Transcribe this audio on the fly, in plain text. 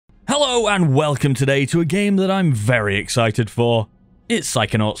Hello and welcome today to a game that I'm very excited for. It's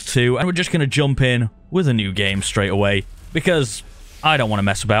Psychonauts 2 and we're just going to jump in with a new game straight away because I don't want to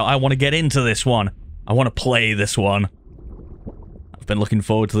mess about. I want to get into this one. I want to play this one. I've been looking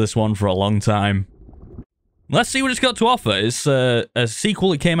forward to this one for a long time. Let's see what it's got to offer. It's a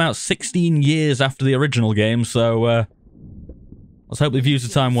sequel that came out 16 years after the original game, so let's hope they've used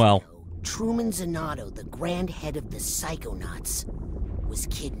the time well. Truman Zanotto, the grand head of the Psychonauts, was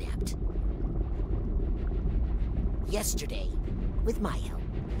kidnapped. Yesterday, with my help,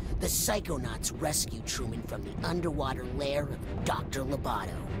 the Psychonauts rescued Truman from the underwater lair of Dr.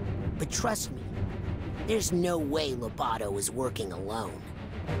 Loboto. But trust me, there's no way Loboto is working alone.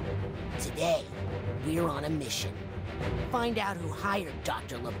 Today, we're on a mission. Find out who hired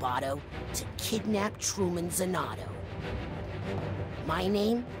Dr. Loboto to kidnap Truman Zanotto. My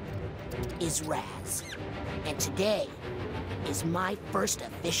name is Raz, and today is my first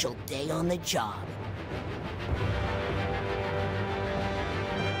official day on the job.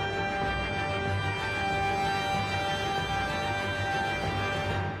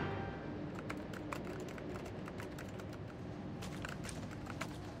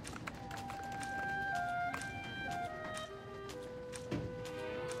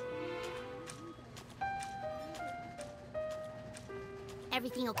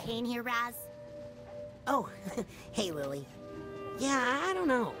 Everything okay in here, Raz? Oh, hey, Lily. Yeah, I don't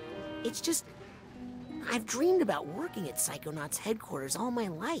know. It's just, I've dreamed about working at Psychonauts headquarters all my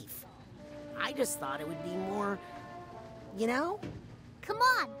life. I just thought it would be more, you know? Come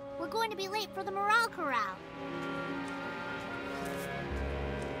on, we're going to be late for the morale corral.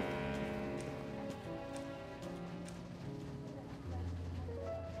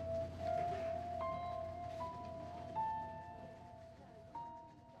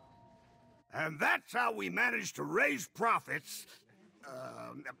 And that's how we managed to raise profits,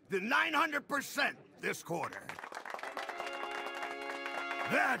 the 900% this quarter.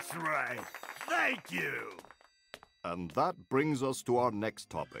 That's right. Thank you. And that brings us to our next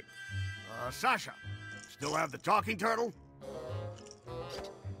topic. Sasha, still have the talking turtle?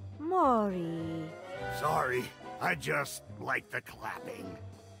 Maury. Sorry, I just like the clapping.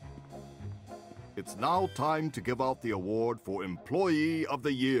 It's now time to give out the award for Employee of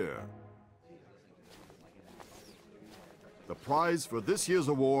the Year. The prize for this year's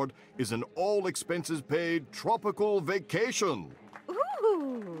award is an all-expenses-paid tropical vacation.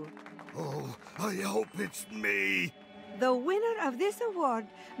 Ooh! Oh, I hope it's me. The winner of this award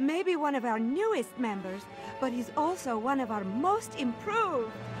may be one of our newest members, but he's also one of our most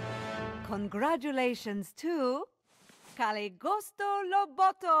improved. Congratulations to Caligosto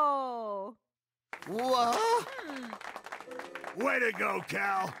Loboto. What? Way to go,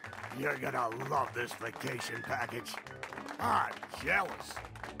 Cal. You're gonna love this vacation package. I'm jealous.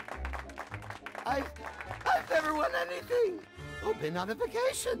 I've never won anything. Oh, been on a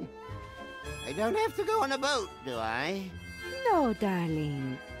vacation. I don't have to go on a boat, do I? No,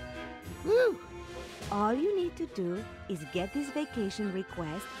 darling. Woo! All you need to do is get this vacation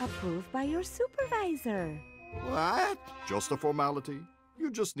request approved by your supervisor. What? Just a formality. You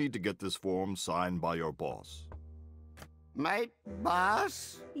just need to get this form signed by your boss. My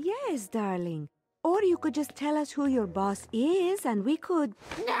boss? Yes, darling. Or you could just tell us who your boss is and we could...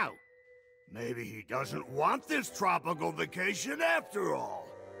 No! Maybe he doesn't want this tropical vacation after all.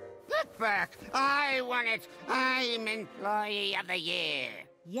 Get back! I want it! I'm Employee of the Year!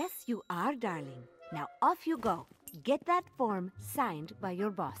 Yes, you are, darling. Now off you go. Get that form signed by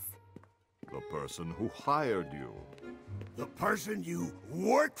your boss. The person who hired you. The person you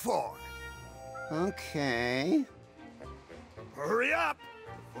work for. Okay. Hurry up,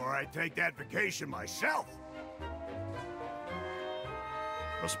 before I take that vacation myself.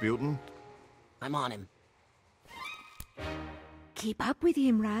 Rasputin? I'm on him. Keep up with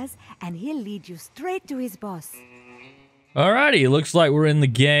him, Raz, and he'll lead you straight to his boss. Alrighty, looks like we're in the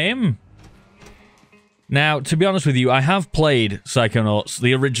game. Now, to be honest with you, I have played Psychonauts,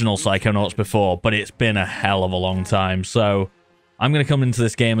 the original Psychonauts before, but it's been a hell of a long time, so I'm going to come into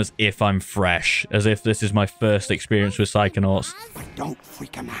this game as if I'm fresh, as if this is my first experience with Psychonauts. Don't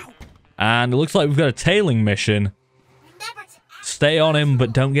freak him out. And it looks like we've got a tailing mission. Stay on him,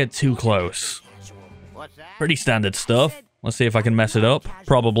 but don't get too close. What's that? Pretty standard stuff. Let's see if I can mess it up.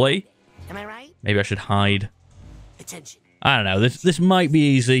 Probably. Am I right? Maybe I should hide. Attention. I don't know. This might be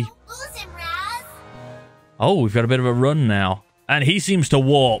easy. Lose him, Raz! Oh, we've got a bit of a run now. And he seems to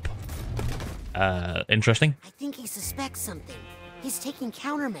warp. Interesting. I think he suspects something. He's taking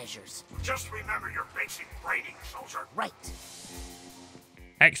countermeasures. Just remember your basic training, soldier. Right.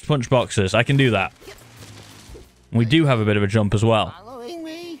 X punch boxes. I can do that. We do have a bit of a jump as well. Following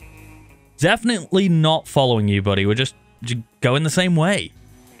me? definitely not following you, buddy. We're just going the same way.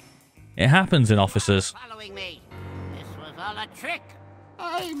 It happens in officers. Following me. This was all a trick.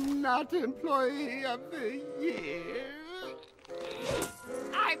 I'm not Employee of the Year.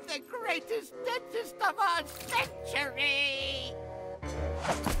 I'm the greatest dentist of our century.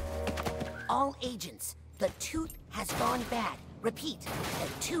 All agents, the tooth has gone bad. Repeat, the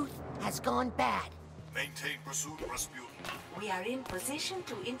tooth has gone bad. Maintain pursuit, Rasputin. We are in position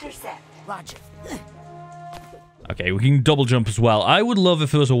to intercept. Roger. Okay, we can double jump as well. I would love if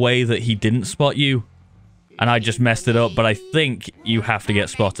there was a way that he didn't spot you, and I just messed it up, but I think you have to get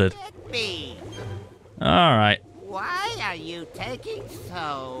spotted. Alright. Why are you taking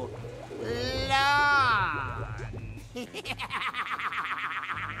so long? I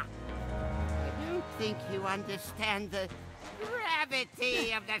don't think you understand the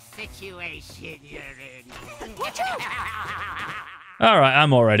gravity of the situation you're in. Alright,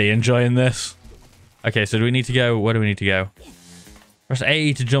 I'm already enjoying this. Okay, so do we need to go? Where do we need to go? Press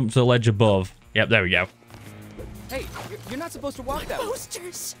A to jump to the ledge above. Yep, there we go. Hey, you're not supposed to walk that way.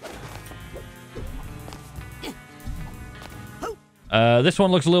 Posters. This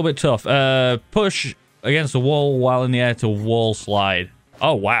one looks a little bit tough. Push against the wall while in the air to wall slide.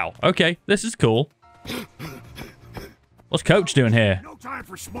 Oh, wow. Okay, this is cool. What's Coach doing here? No time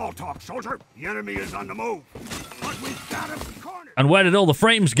for small talk, soldier. The enemy is on the move. But we've got him cornered. And where did all the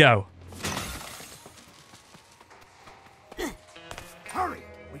frames go? Hurry!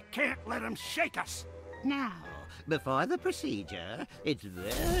 We can't let him shake us. Now, before the procedure, it's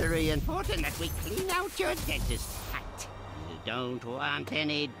very important that we clean out your dentist's hut. You don't want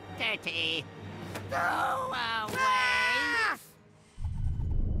any dirty. Go away!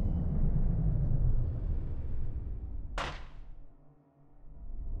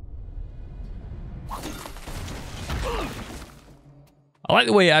 I like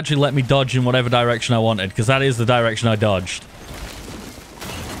the way it actually let me dodge in whatever direction I wanted, because that is the direction I dodged.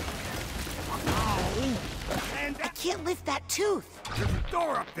 I can't lift that tooth. There's a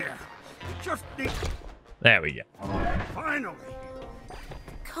door up there. You just need... There we go. Finally!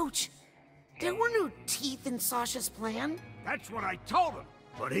 Coach, there were no teeth in Sasha's plan. That's what I told him.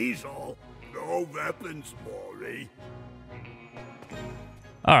 But he's all, no weapons, Maury.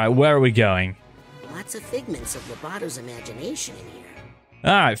 Alright, where are we going? Lots of figments of Lobato's imagination in here.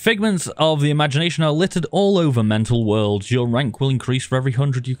 Alright, figments of the imagination are littered all over mental worlds. Your rank will increase for every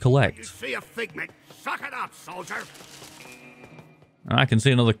 100 you You collect. see a figment, suck it up, soldier. I can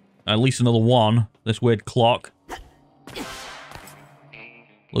see at least another one. This weird clock.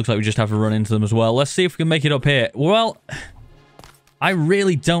 Looks like we just have to run into them as well. Let's see if we can make it up here. Well, I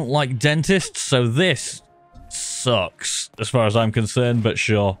really don't like dentists, so this sucks as far as I'm concerned, but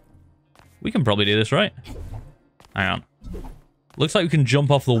sure. We can probably do this, right? Hang on. Looks like we can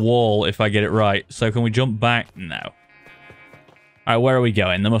jump off the wall if I get it right. So can we jump back? No. Alright, where are we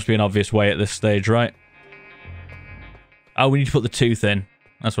going? There must be an obvious way at this stage, right? Oh, we need to put the tooth in.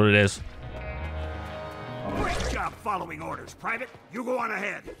 That's what it is. Great job following orders, Private. You go on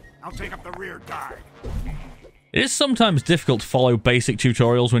ahead. I'll take up the rear guard. It is sometimes difficult to follow basic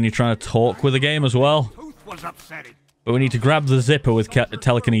tutorials when you're trying to talk with a game as well. Tooth was upsetting. But we need to grab the zipper with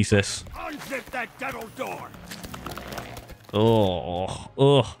telekinesis. Unzip that dental door. Oh,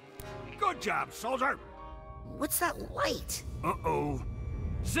 ugh. Good job, soldier. What's that light? Uh-oh.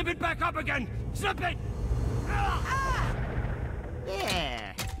 Zip it back up again. Zip it.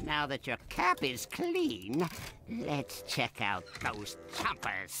 There. Now that your cap is clean, let's check out those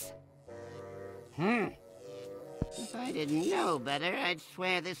chompers. If I didn't know better, I'd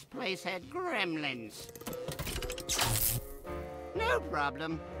swear this place had gremlins. No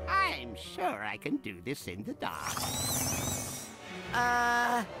problem. I'm sure I can do this in the dark.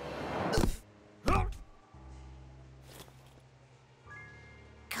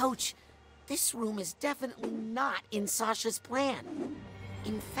 Coach, this room is definitely not in Sasha's plan.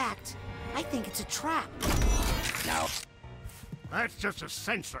 In fact, I think it's a trap. No. That's just a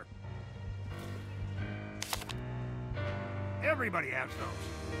sensor. Everybody has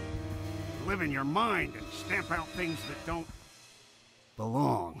those. Live in your mind and stamp out things that don't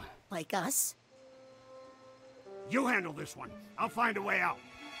belong. Like us? You handle this one. I'll find a way out.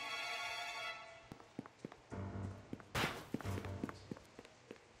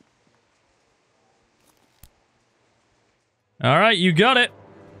 All right, you got it.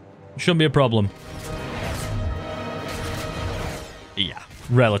 Shouldn't be a problem. Yeah,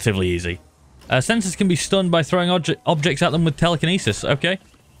 relatively easy. Sensors can be stunned by throwing objects at them with telekinesis. Okay.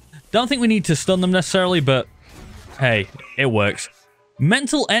 Don't think we need to stun them necessarily, but hey, it works.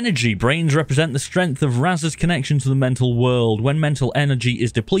 Mental energy. Brains represent the strength of Raz's connection to the mental world. When mental energy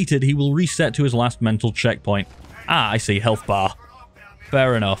is depleted, he will reset to his last mental checkpoint. Ah, I see. Health bar.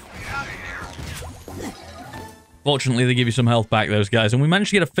 Fair enough. Fortunately, they give you some health back, those guys. And we managed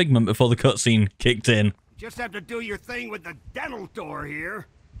to get a figment before the cutscene kicked in. Just have to do your thing with the dental door here.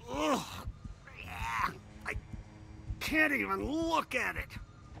 Ugh. Yeah, I can't even look at it.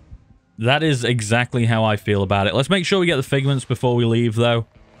 That is exactly how I feel about it. Let's make sure we get the figments before we leave, though.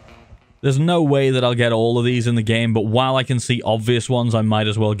 There's no way that I'll get all of these in the game, but while I can see obvious ones, I might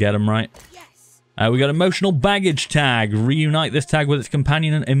as well get them, right? Yes. We got emotional baggage tag. Reunite this tag with its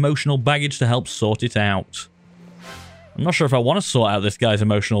companion and emotional baggage to help sort it out. I'm not sure if I want to sort out this guy's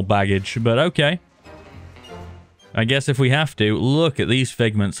emotional baggage, but okay. I guess if we have to. Look at these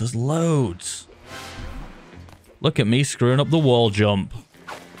figments. There's loads. Look at me screwing up the wall jump.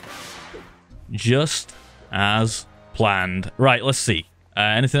 Just as planned. Right, let's see.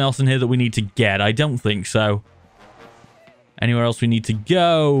 Anything else in here that we need to get? I don't think so. Anywhere else we need to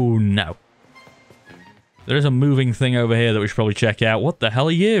go? No. There is a moving thing over here that we should probably check out. What the hell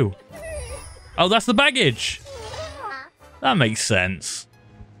are you? Oh, that's the baggage. That makes sense.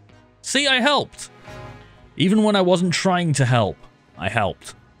 See, I helped. Even when I wasn't trying to help, I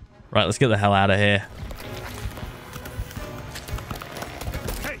helped. Right, let's get the hell out of here.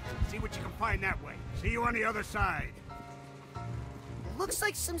 Hey, see what you can find that way. See you on the other side. Looks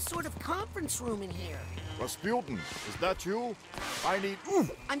like some sort of conference room in here. Rasputin, is that you? I need...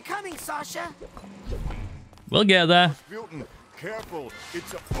 I'm coming, Sasha. We'll get there. Rasputin, careful.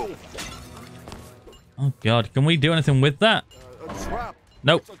 It's a... Oh, God. Can we do anything with that? a trap.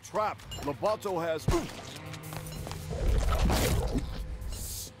 Nope. It's a trap. Lobato has...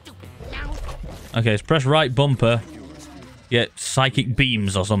 Okay, let's press right bumper. Get psychic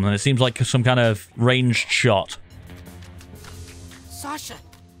beams or something. It seems like some kind of ranged shot. Sasha,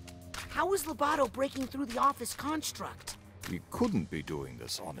 how is Lobato breaking through the office construct? He couldn't be doing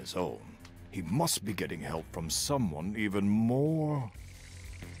this on his own. He must be getting help from someone even more...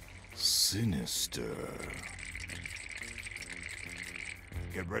 sinister.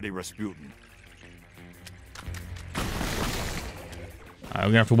 Get ready, Rasputin. We're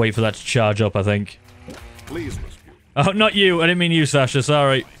gonna have to wait for that to charge up, I think. Please, Rasputin. Oh, not you. I didn't mean you, Sasha.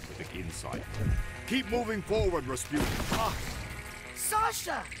 Sorry. Inside. Keep moving forward, Rasputin. Ah,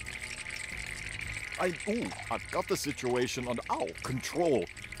 Sasha! I've got the situation under control.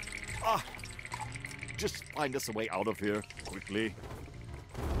 Just find us a way out of here, quickly.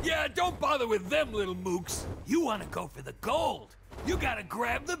 Yeah, don't bother with them little mooks. You want to go for the gold. You gotta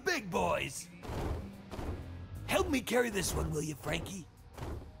grab the big boys. Help me carry this one, will you, Frankie?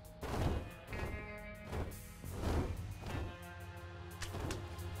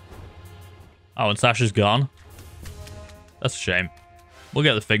 Oh, and Sasha's gone. That's a shame. We'll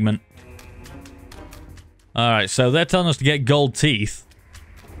get the figment. Alright, so they're telling us to get gold teeth.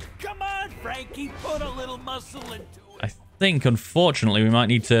 Come on, Frankie, put a little muscle into it. I think, unfortunately, we might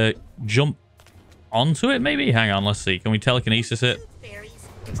need to jump onto it, maybe? Hang on, let's see. Can we telekinesis it? Fairies,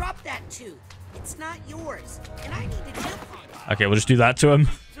 drop that tooth. It's not yours, and I need to jump on it. Okay, we'll just do that to him.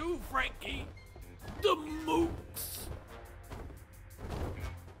 To Frankie, the mooks.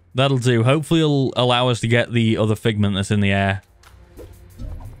 That'll do. Hopefully it'll allow us to get the other figment that's in the air.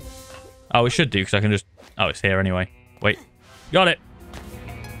 Oh, it should do, because I can just... Oh, it's here anyway. Wait. Got it.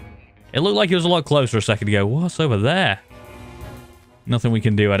 It looked like it was a lot closer a second ago. What's over there? Nothing we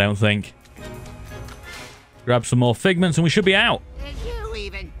can do, I don't think. Grab some more figments and we should be out. Did you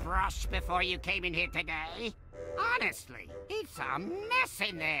even brush before you came in here today? Honestly, it's a mess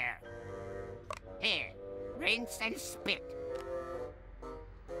in there. Here, rinse and spit.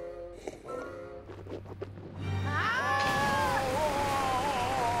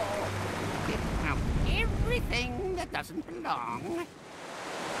 Spit out everything that doesn't belong.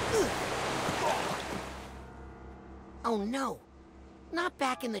 Oh no, not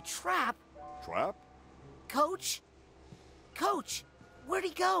back in the trap. Trap? Coach? Coach, where'd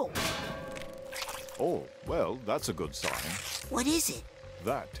he go? Oh, well, that's a good sign. What is it?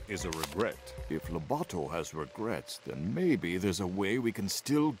 That is a regret. If Lobato has regrets, then maybe there's a way we can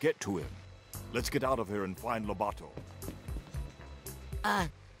still get to him. Let's get out of here and find Lobato.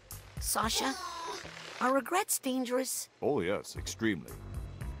 Sasha? Are regrets dangerous? Oh, yes, extremely.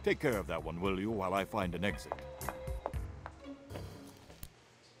 Take care of that one, will you, while I find an exit.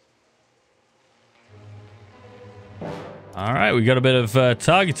 Alright, we got a bit of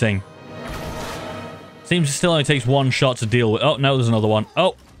targeting. Seems it still only takes one shot to deal with. Oh, no, there's another one.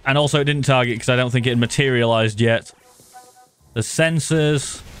 Oh, and also it didn't target because I don't think it had materialized yet. The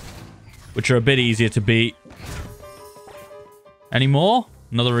sensors, which are a bit easier to beat. Any more?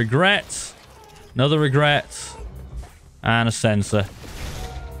 Another regret. Another regret. And a sensor.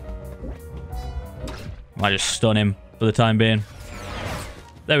 Might just stun him for the time being.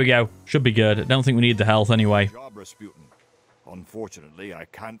 There we go. Should be good. I don't think we need the health anyway. Good job, Rasputin. Unfortunately, I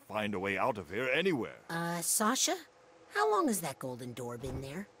can't find a way out of here anywhere. Sasha? How long has that golden door been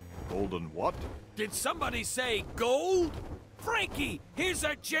there? Golden what? Did somebody say gold? Frankie, here's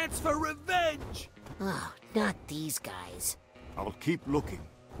our chance for revenge! Oh, not these guys. I'll keep looking.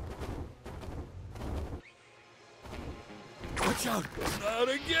 Watch out! Not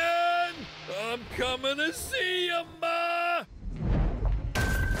again! I'm coming to see you, Ma!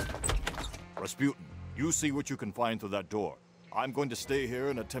 Rasputin, you see what you can find through that door. I'm going to stay here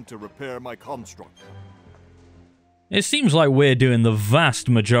and attempt to repair my construct. It seems like we're doing the vast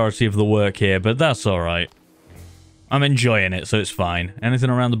majority of the work here, but that's alright. I'm enjoying it, so it's fine. Anything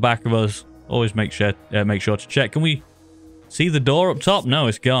around the back of us, always make sure to check. Can we see the door up top? No,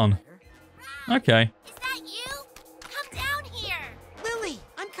 it's gone. Okay. Is that you? Come down here. Lily,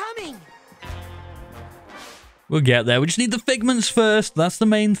 I'm coming. We'll get there. We just need the figments first. That's the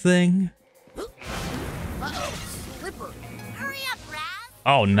main thing. Uh-oh, slipper. Hurry up, Raz.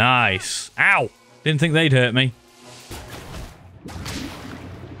 Oh, nice. Ow! Didn't think they'd hurt me.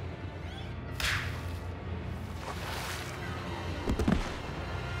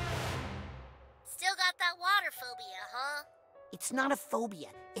 Still got that water phobia, huh? It's not a phobia,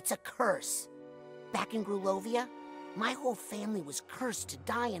 it's a curse. Back in Grulovia, my whole family was cursed to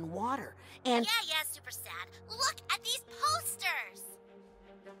die in water, and... Yeah, super sad. Look at these posters!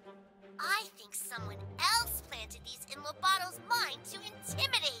 I think someone else planted these in Lobato's mind to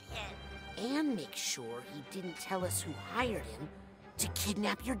intimidate him. And make sure he didn't tell us who hired him to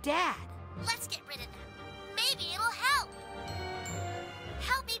kidnap your dad. Let's get rid of them. Maybe it'll help.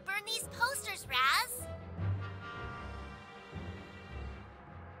 Help me burn these posters, Raz.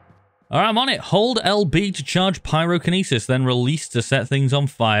 Alright, I'm on it. Hold LB to charge pyrokinesis, then release to set things on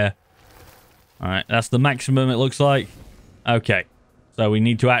fire. Alright, that's the maximum it looks like. Okay, so we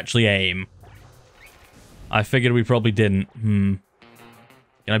need to actually aim. I figured we probably didn't. Can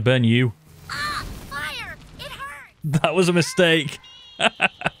I burn you? Ah, fire! It hurts! That was a mistake.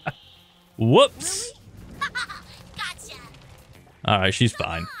 Whoops. Gotcha! Alright, she's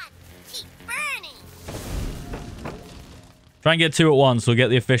fine. Keep burning! Try and get two at once, we'll get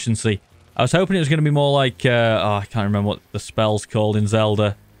the efficiency. I was hoping it was going to be more like, I can't remember what the spell's called in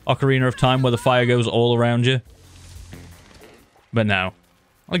Zelda. Ocarina of Time, where the fire goes all around you. But no.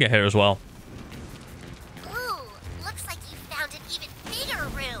 I'll get here as well. Ooh, looks like you found an even bigger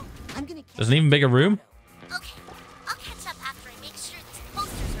room. I'm gonna... There's an even bigger room? Okay, I'll catch up after I make sure these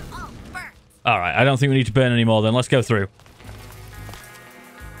posters are all burnt. Alright, I don't think we need to burn any more then. Let's go through.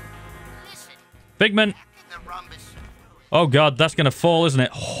 Listen, Figment! the rhombus. Oh god, that's going to fall, isn't it?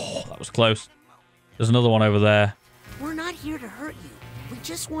 Oh, that was close. There's another one over there. We're not here to hurt you. We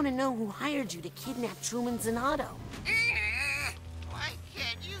just want to know who hired you to kidnap Truman Zanotto. Why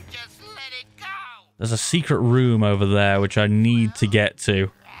can't you just let it go? There's a secret room over there which I need to get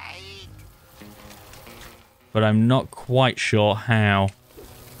to. Right? But I'm not quite sure how.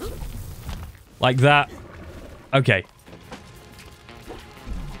 Like that. Okay.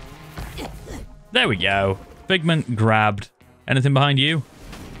 There we go. Figment grabbed. Anything behind you?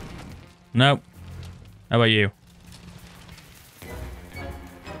 Nope. How about you?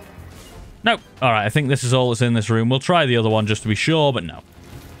 Nope. Alright, I think this is all that's in this room. We'll try the other one just to be sure, but no.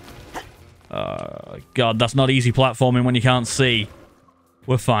 God, that's not easy platforming when you can't see.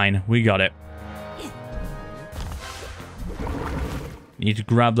 We're fine. We got it. Need to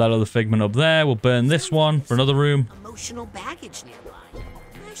grab that other figment up there. We'll burn this one for another room. Emotional baggage nearby.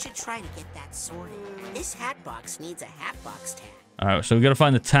 I should try to get that sorted. This hat box needs a hat box tag. Alright, so we've got to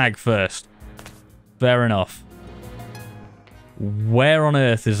find the tag first. Fair enough. Where on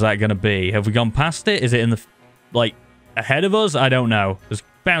earth is that going to be? Have we gone past it? Is it in the... like, ahead of us? I don't know. There's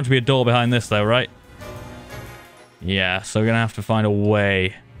bound to be a door behind this, though, right? Yeah, so we're going to have to find a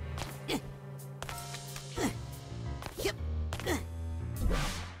way.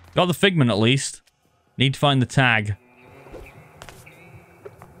 Got the figment, at least. Need to find the tag.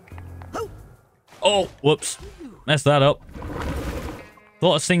 Oh, whoops. Messed that up.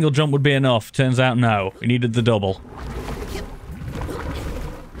 Thought a single jump would be enough. Turns out no. We needed the double.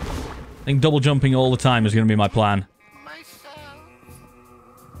 I think double jumping all the time is going to be my plan.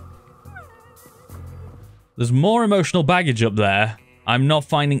 There's more emotional baggage up there. I'm not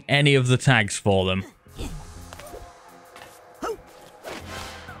finding any of the tags for them.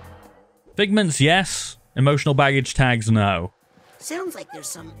 Figments, yes. Emotional baggage tags, no. Sounds like there's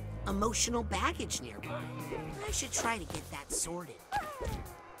some emotional baggage nearby. I should try to get that sorted.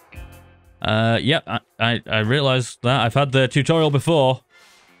 Yeah, I realized that. I've had the tutorial before.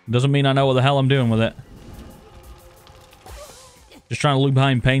 Doesn't mean I know what the hell I'm doing with it. Just trying to look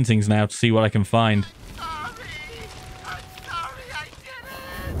behind paintings now to see what I can find. I'm sorry I did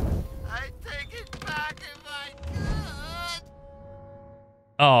it. I'd take it back if I could.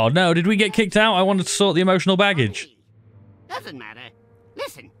 Oh, no. Did we get kicked out? I wanted to sort the emotional baggage. Doesn't matter.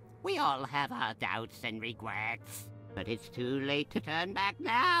 Listen, we all have our doubts and regrets. But it's too late to turn back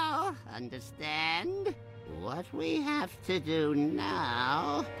now. Understand? What we have to do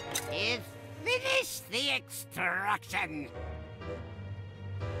now is finish the extraction.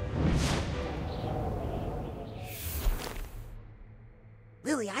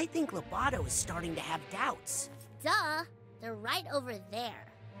 Lily, I think Lobato is starting to have doubts. Duh, they're right over there.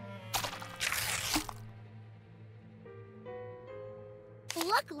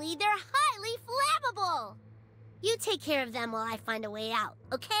 Luckily, they're highly flammable. You take care of them while I find a way out,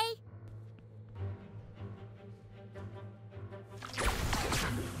 okay?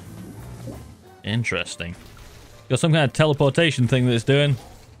 Interesting. Got some kind of teleportation thing that it's doing.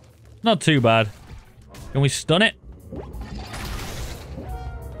 Not too bad. Can we stun it?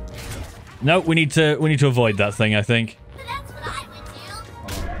 No, we need to avoid that thing, I think. That's what I would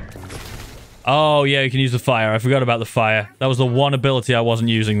do. Oh, yeah, you can use the fire. I forgot about the fire. That was the one ability I wasn't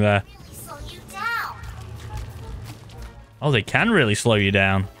using there. Really slow you down. Oh, they can really slow you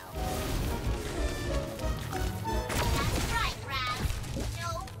down. That's right, Raz.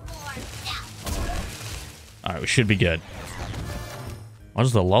 No more doubt. Alright, we should be good. What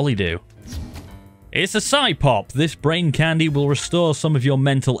does the lolly do? It's a Psy Pop. This brain candy will restore some of your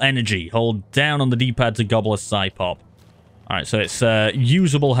mental energy. Hold down on the D-pad to gobble a Psy Pop. Alright, so it's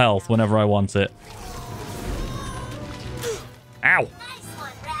usable health whenever I want it. Ow! Nice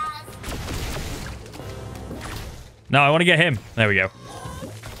one, Raz. No, I want to get him. There we go.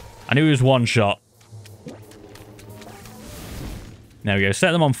 I knew he was one shot. There we go.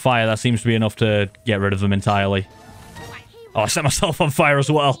 Set them on fire. That seems to be enough to get rid of them entirely. Oh, I set myself on fire as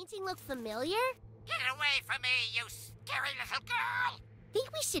well. Painting look familiar? Get away from me, you scary little girl!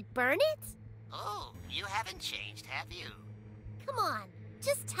 Think we should burn it? Oh, you haven't changed, have you? Come on,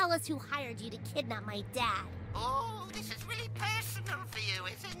 just tell us who hired you to kidnap my dad. Oh, this is really personal for you,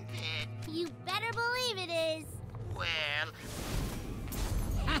 isn't it? You better believe it is. Well...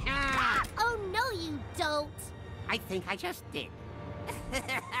 Oh, no, you don't. I think I just did.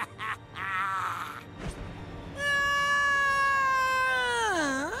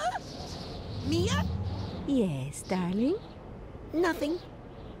 Mia? Yes, darling? Nothing.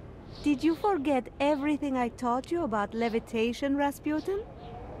 Did you forget everything I taught you about levitation, Rasputin?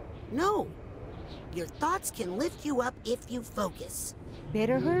 No. Your thoughts can lift you up if you focus.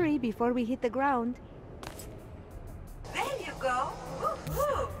 Better hurry before we hit the ground. There you go.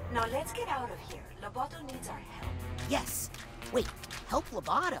 Woo-hoo. Now let's get out of here. Lobato needs our help. Yes. Wait, help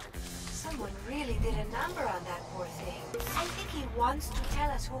Lobato. Someone really did a number on that poor thing. I think he wants to tell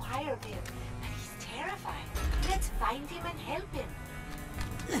us who hired him, but he's terrified. Let's find him and help him.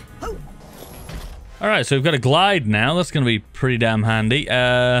 Alright, so we've got a glide now. That's going to be pretty damn handy.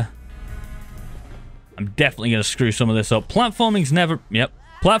 I'm definitely going to screw some of this up. Platforming's never... Yep.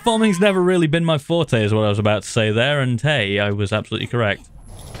 Platforming's never really been my forte, is what I was about to say there. And hey, I was absolutely correct.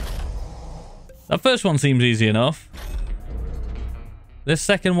 That first one seems easy enough. This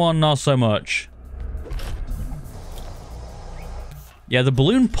second one, not so much. Yeah, the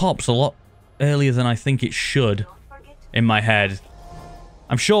balloon pops a lot earlier than I think it should in my head.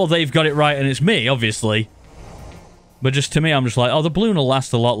 I'm sure they've got it right and it's me, obviously. But just to me, I'm just like, oh, the balloon will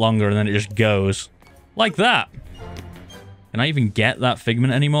last a lot longer and then it just goes. Like that. Can I even get that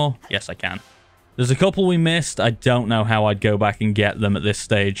figment anymore? Yes, I can. There's a couple we missed. I don't know how I'd go back and get them at this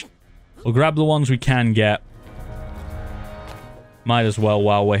stage. We'll grab the ones we can get. Might as well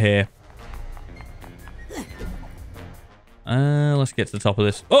while we're here. Let's get to the top of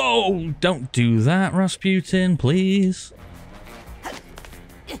this. Oh, don't do that, Rasputin, please.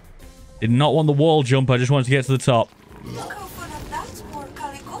 Did not want the wall jump, I just wanted to get to the top. Look how fun of that poor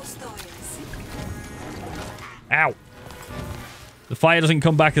Calicosto is. Ow. The fire doesn't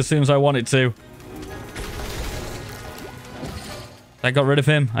come back as soon as I want it to. That got rid of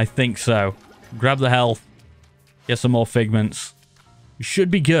him? I think so. Grab the health. Get some more figments. We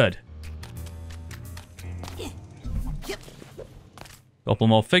should be good. Couple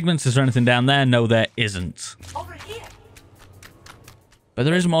more figments. Is there anything down there? No, there isn't. Over here. But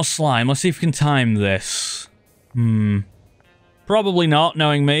there is more slime. Let's see if we can time this. Probably not,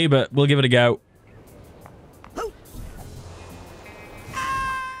 knowing me, but we'll give it a go.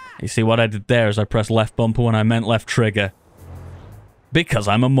 You see what I did there is I pressed left bumper when I meant left trigger. Because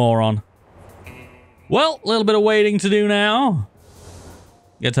I'm a moron. Well, a little bit of waiting to do now.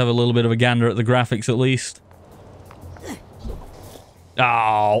 Get to have a little bit of a gander at the graphics at least.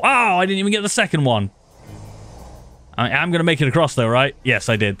 Oh, I didn't even get the second one. I'm going to make it across though, right? Yes,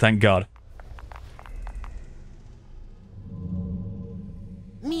 I did, thank God.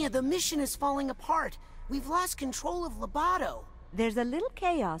 Mia, the mission is falling apart. We've lost control of Lobato. There's a little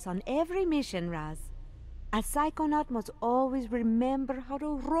chaos on every mission, Raz. A Psychonaut must always remember how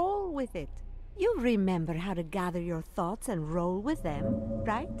to roll with it. You remember how to gather your thoughts and roll with them,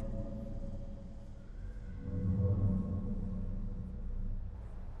 right?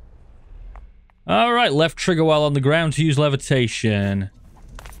 Alright, left trigger while on the ground to use levitation.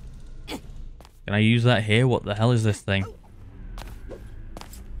 Can I use that here? What the hell is this thing?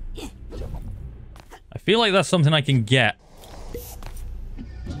 I feel like that's something I can get.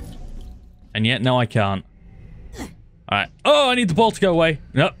 And yet, no, I can't. Alright. Oh, I need the ball to go away.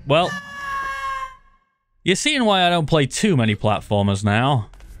 Nope, well. You're seeing why I don't play too many platformers now.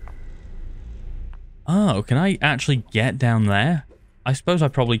 Oh, can I actually get down there? I suppose I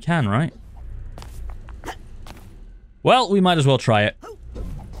probably can, right? Well, we might as well try it.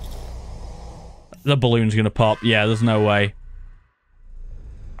 The balloon's gonna pop. Yeah, there's no way.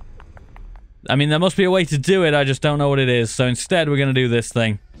 I mean, there must be a way to do it, I just don't know what it is. So instead, we're gonna do this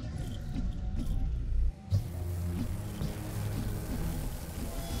thing.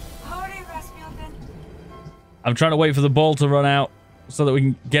 I'm trying to wait for the ball to run out so that we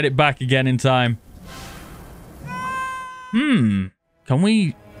can get it back again in time. Can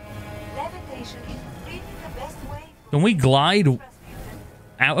we... Can we glide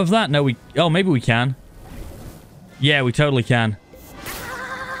out of that? No, we... Oh, maybe we can. Yeah, we totally can.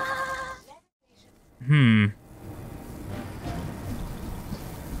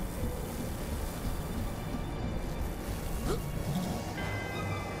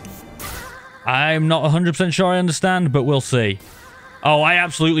 I'm not 100% sure I understand, but we'll see. Oh, I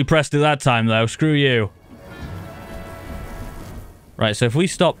absolutely pressed it that time, though. Screw you. Right, so if we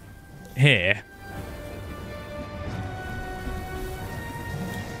stop here...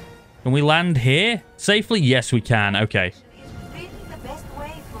 Can we land here safely? Yes, we can. Okay.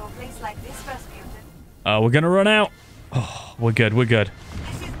 Oh, we're gonna run out. Oh, we're good. We're good.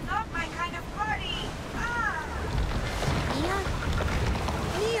 This is not my kind of party.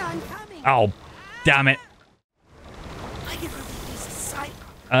 Leon, coming. Oh, damn it. I can really use a side.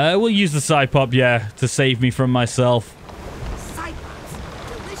 We'll use the side pop, yeah, to save me from myself. Side pops.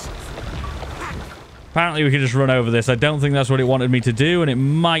 Delicious. Apparently we can just run over this. I don't think that's what it wanted me to do, and it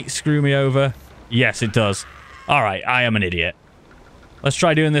might screw me over. Yes, it does. Alright, I am an idiot. Let's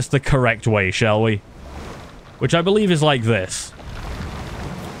try doing this the correct way, shall we? Which I believe is like this.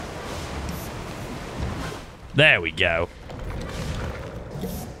 There we go.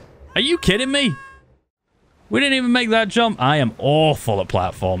 Are you kidding me? We didn't even make that jump. I am awful at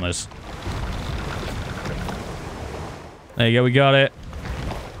platformers. There you go, we got it.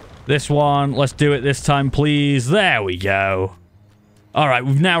 This one, let's do it this time, please. There we go. Alright,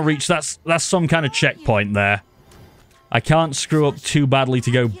 we've now reached... That's some kind of checkpoint there. I can't screw up too badly to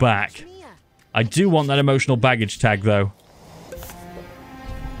go back. I do want that emotional baggage tag, though.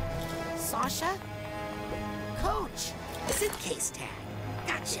 Sasha? Coach, suitcase tag.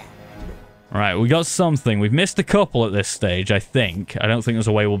 Gotcha. Right, we got something. We've missed a couple at this stage, I think. I don't think there's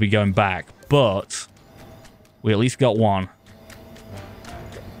a way we'll be going back, but we at least got one.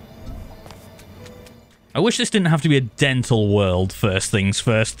 I wish this didn't have to be a dental world, first things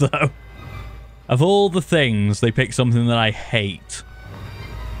first, though. Of all the things, they pick something that I hate.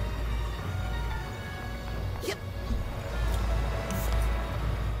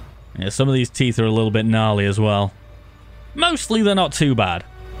 Yeah, some of these teeth are a little bit gnarly as well. Mostly they're not too bad.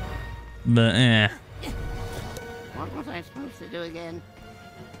 But, What was I supposed to do again?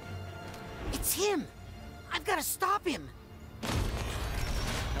 It's him. I've got to stop him.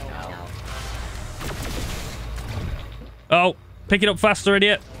 Oh, pick it up faster,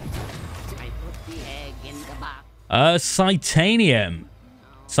 idiot. I put the egg in the box. Psytanium.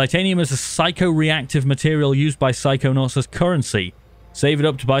 Psytanium is a psycho-reactive material used by Psychonauts as currency. Save it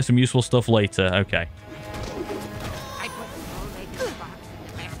up to buy some useful stuff later. Okay. I put the whole egg in the box and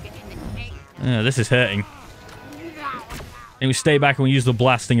the basket in the cake. This is hurting. And we stay back and we use the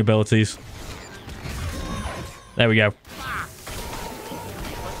blasting abilities. There we go.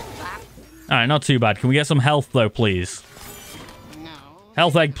 Alright, not too bad. Can we get some health, though, please? No.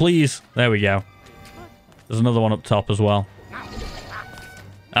 Health egg, please. There we go. There's another one up top as well.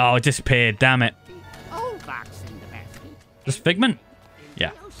 Oh, it disappeared. Damn it. The old box in the basket. Just Figment?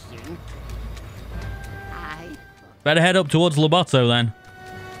 Yeah. No, Better head up towards Loboto then.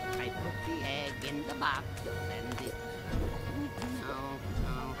 I put the egg in the box and the...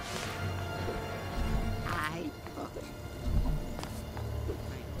 No. I put...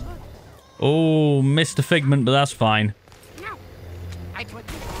 Oh, Mr. Figment, but that's fine. No. I put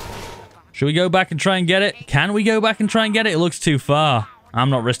the... Should we go back and try and get it? Can we go back and try and get it? It looks too far.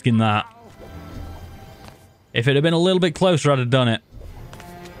 I'm not risking that. If it had been a little bit closer, I'd have done it.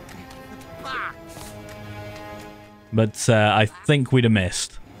 But I think we'd have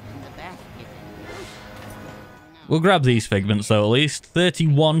missed. We'll grab these Figments, though, at least.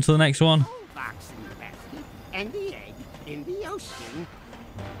 31 to the next one. Box in the basket and the egg in the ocean.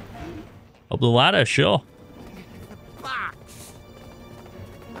 Up the ladder, sure. The box.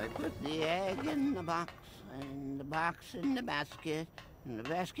 I put the egg in the box, and the box in the basket, and the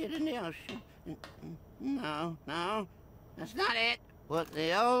basket in the ocean. No, that's not it. Put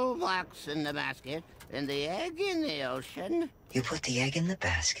the old box in the basket, and the egg in the ocean. You put the egg in the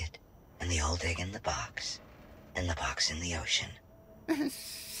basket, and the old egg in the box, and the box in the ocean.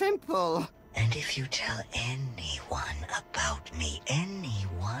 Simple. And if you tell anyone about me,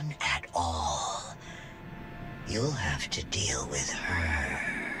 anyone at all, you'll have to deal with her.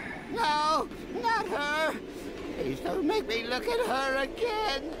 No, not her. Please don't make me look at her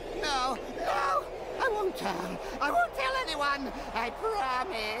again. No. I won't tell anyone. I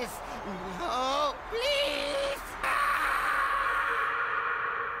promise. No, please.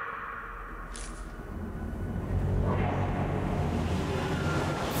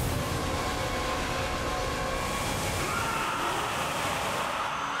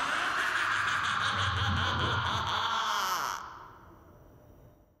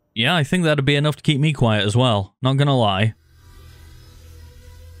 Yeah, I think that'd be enough to keep me quiet as well. Not gonna lie.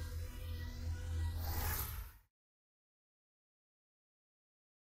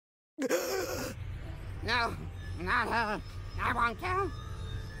 No, not her. I won't tell.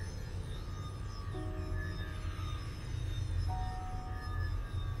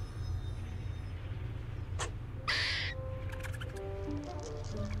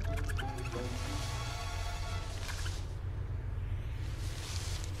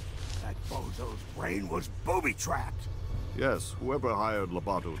 That bozo's brain was booby-trapped. Yes, whoever hired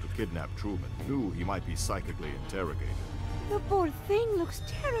Loboto to kidnap Truman knew he might be psychically interrogated. The poor thing looks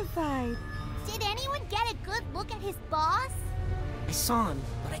terrified. Did anyone get a good look at his boss? I saw him,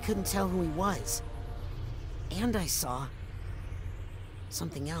 but I couldn't tell who he was. And I saw...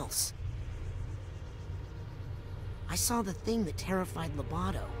 something else. I saw the thing that terrified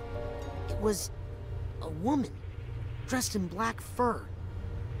Loboto. It was... a woman, dressed in black fur.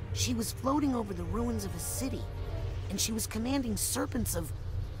 She was floating over the ruins of a city, and she was commanding serpents of...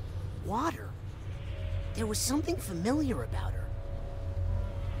 water. There was something familiar about her.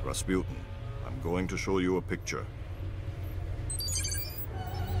 Rasputin, I'm going to show you a picture.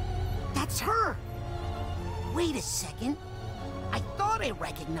 That's her! Wait a second. I thought I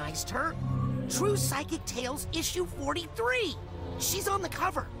recognized her. True Psychic Tales, issue 43. She's on the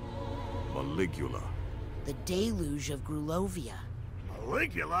cover. Maligula. The Deluge of Grulovia.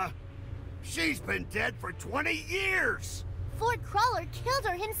 Maligula? She's been dead for 20 years! Ford Crawler killed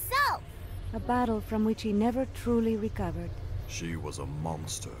her himself! A battle from which he never truly recovered. She was a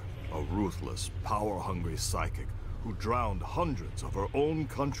monster, a ruthless, power-hungry psychic who drowned hundreds of her own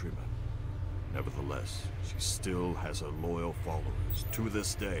countrymen. Nevertheless, she still has her loyal followers to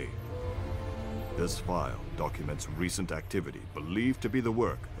this day. This file documents recent activity believed to be the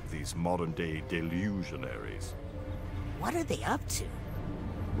work of these modern-day delusionaries. What are they up to?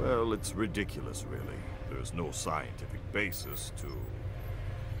 Well, it's ridiculous, really. There's no scientific basis to...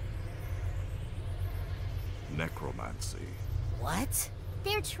 necromancy. What?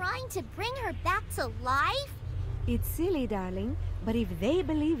 They're trying to bring her back to life? It's silly, darling, but if they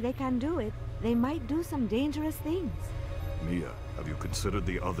believe they can do it, they might do some dangerous things. Mia, have you considered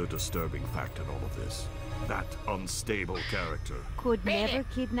the other disturbing fact in all of this? That unstable character. Could never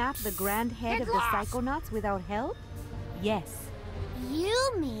kidnap the grand head of the Psychonauts without help? Yes.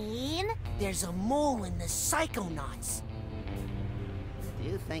 You mean... There's a mole in the Psychonauts. If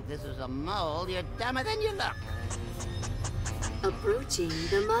you think this is a mole, you're dumber than you look. Approaching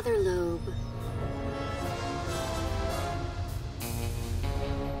the mother lobe.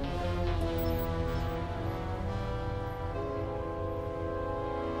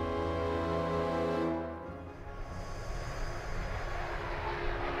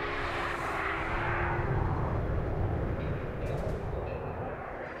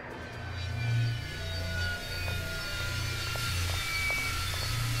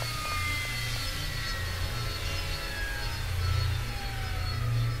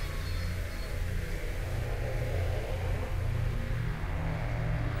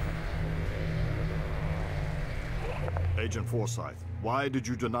 Agent Forsyth, why did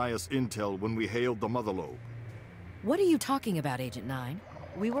you deny us intel when we hailed the Mother Lobe? What are you talking about, Agent 9?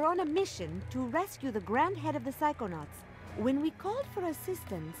 We were on a mission to rescue the Grand Head of the Psychonauts. When we called for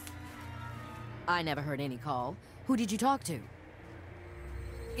assistance... I never heard any call. Who did you talk to?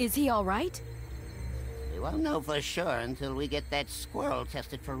 Is he all right? We won't know for sure until we get that squirrel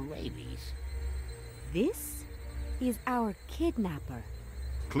tested for rabies. This is our kidnapper.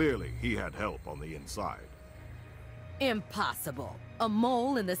 Clearly, he had help on the inside. Impossible. A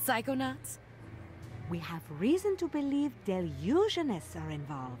mole in the Psychonauts? We have reason to believe delusionists are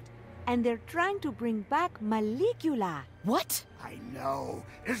involved. And they're trying to bring back Malicula. What? I know.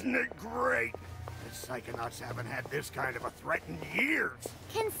 Isn't it great? The Psychonauts haven't had this kind of a threat in years.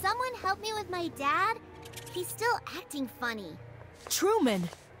 Can someone help me with my dad? He's still acting funny. Truman!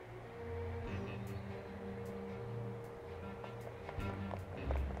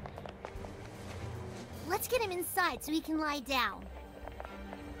 Let's get him inside so he can lie down.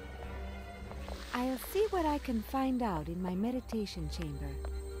 I'll see what I can find out in my meditation chamber.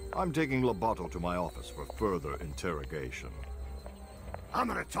 I'm taking Lobato to my office for further interrogation. I'm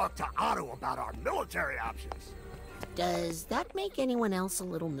gonna talk to Otto about our military options. Does that make anyone else a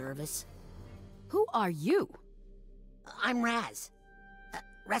little nervous? Who are you? I'm Raz.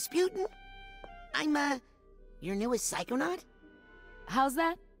 Rasputin? I'm, your newest Psychonaut? How's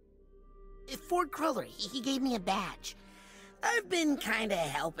that? Ford Cruller, he gave me a badge. I've been kinda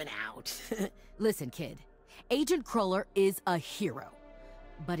helping out. Listen, kid. Agent Cruller is a hero.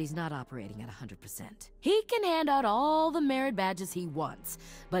 But he's not operating at 100%. He can hand out all the merit badges he wants,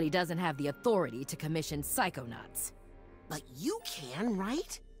 but he doesn't have the authority to commission Psychonauts. But you can,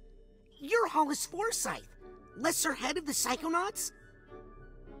 right? You're Hollis Forsyth, lesser head of the Psychonauts?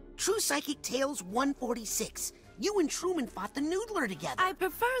 True Psychic Tales 146. You and Truman fought the Noodler together. I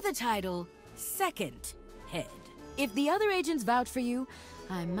prefer the title Second Head. If the other agents vouch for you,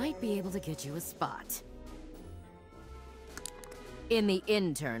 I might be able to get you a spot in the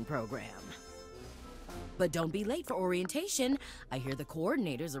intern program. But don't be late for orientation. I hear the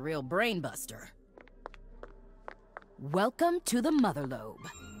coordinator's a real brainbuster. Welcome to the Mother Lobe.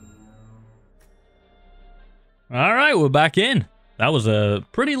 All right, we're back in. That was a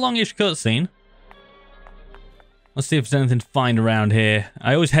pretty longish cutscene. Let's see if there's anything to find around here.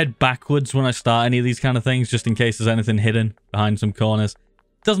 I always head backwards when I start any of these kind of things, just in case there's anything hidden behind some corners.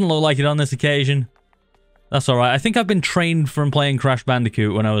 Doesn't look like it on this occasion. That's alright. I think I've been trained from playing Crash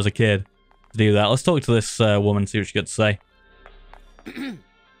Bandicoot when I was a kid to do that. Let's talk to this woman, see what she got to say. Hey,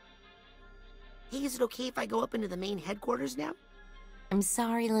 is it okay if I go up into the main headquarters now? I'm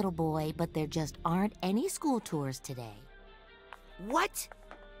sorry, little boy, but there just aren't any school tours today. What?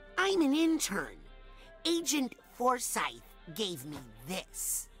 I'm an intern. Agent Forsyth gave me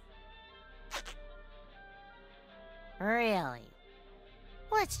this. Really?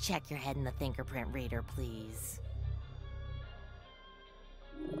 Let's check your head in the fingerprint reader, please.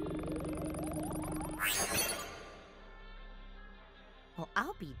 Well,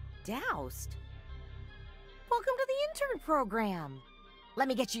 I'll be doused. Welcome to the intern program. Let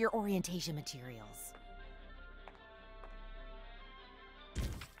me get you your orientation materials.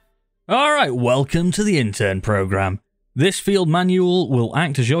 Alright, welcome to the intern program. This field manual will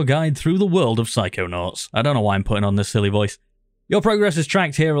act as your guide through the world of Psychonauts. I don't know why I'm putting on this silly voice. Your progress is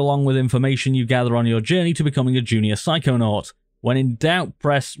tracked here along with information you gather on your journey to becoming a junior Psychonaut. When in doubt,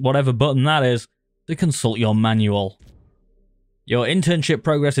 press whatever button that is to consult your manual. Your internship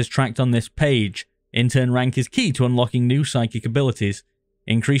progress is tracked on this page. Intern rank is key to unlocking new psychic abilities.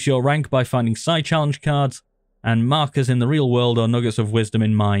 Increase your rank by finding Psy Challenge cards and markers in the real world or nuggets of wisdom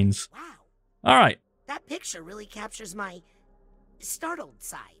in mines. Wow. Alright. That picture really captures my startled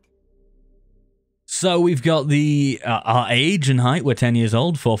side. So we've got our age and height. We're 10 years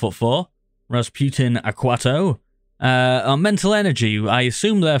old, 4'4". Rasputin Aquato. Our mental energy. I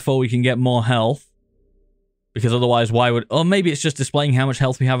assume, therefore, we can get more health. Because otherwise, why would... Or maybe it's just displaying how much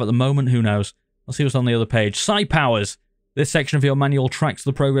health we have at the moment. Who knows? Let's see what's on the other page. Psi powers. This section of your manual tracks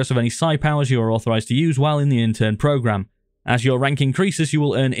the progress of any psi powers you are authorized to use while in the intern program. As your rank increases, you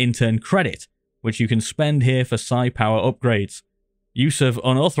will earn intern credit, which you can spend here for psi power upgrades. Use of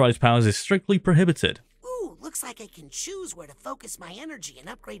unauthorized powers is strictly prohibited. Ooh, looks like I can choose where to focus my energy and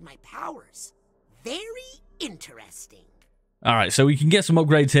upgrade my powers. Very interesting. Alright, so we can get some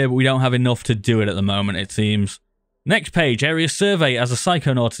upgrades here, but we don't have enough to do it at the moment, it seems. Next page, area survey. As a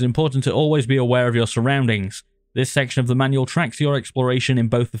Psychonaut, it's important to always be aware of your surroundings. This section of the manual tracks your exploration in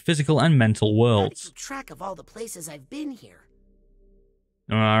both the physical and mental worlds. Keep track of all the places I've been here.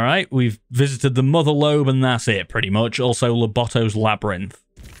 Alright, we've visited the Mother Lobe and that's it, pretty much. Also, Lobato's Labyrinth.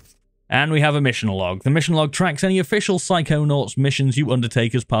 And we have a mission log. The mission log tracks any official Psychonauts missions you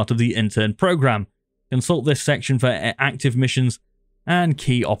undertake as part of the intern program. Consult this section for active missions and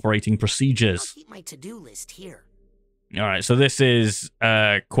key operating procedures. I'll keep my to-do list here. Alright, so this is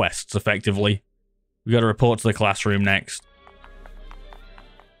quests, effectively. We've got to report to the classroom next.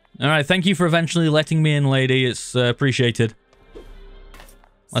 Alright, thank you for eventually letting me in, lady. It's appreciated.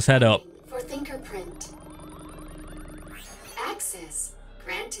 Let's head up. For fingerprint. Access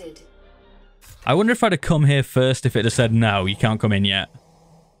granted. I wonder if I'd have come here first if it had said, no, you can't come in yet.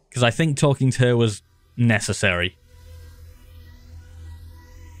 Because I think talking to her was necessary.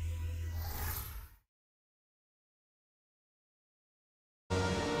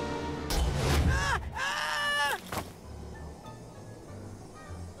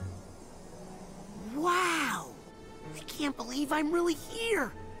 Wow! I can't believe I'm really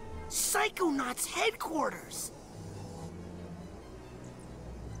here! Psychonauts headquarters!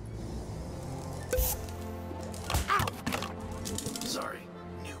 Ow! Sorry,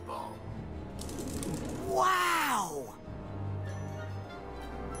 new ball. Wow!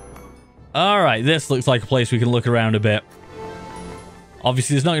 Alright, this looks like a place we can look around a bit.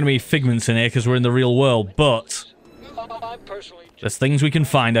 Obviously, there's not going to be figments in here because we're in the real world, but there's things we can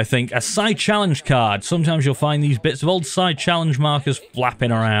find, I think. A side challenge card. Sometimes you'll find these bits of old side challenge markers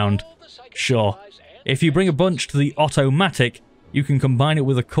flapping around. Sure. If you bring a bunch to the automatic, you can combine it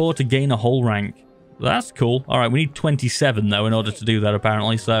with a core to gain a whole rank. That's cool. Alright, we need 27, though, in order to do that,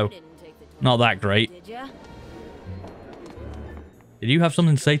 apparently, so not that great. Did you have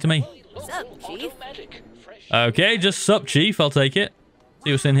something to say to me? Sup, Chief? Okay, just sup, Chief. I'll take it.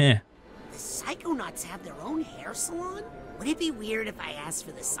 See what's in here. The Psychonauts have their own hair salon? Would it be weird if I asked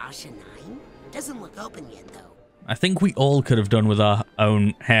for the Sasha 9? Doesn't look open yet, though. I think we all could have done with our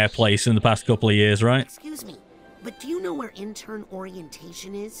own hair place in the past couple of years, right? Excuse me, but do you know where intern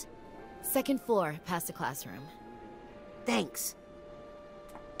orientation is? Second floor, past the classroom. Thanks.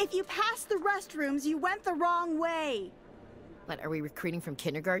 If you passed the restrooms, you went the wrong way. What, are we recruiting from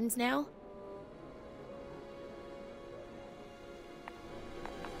kindergartens now?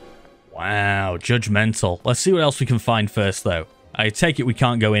 Wow, judgmental. Let's see what else we can find first, though. I take it we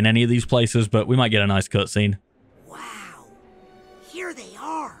can't go in any of these places, but we might get a nice cutscene. Wow. Here they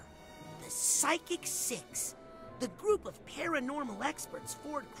are. The Psychic Six. The group of paranormal experts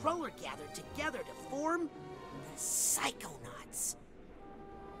Ford Cruller gathered together to form the Psychonauts.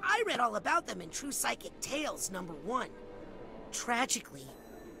 I read all about them in True Psychic Tales #1. Tragically,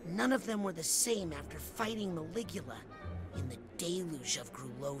 none of them were the same after fighting Maligula in the deluge of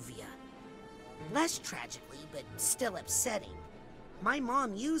Grulovia. Less tragically, but still upsetting, my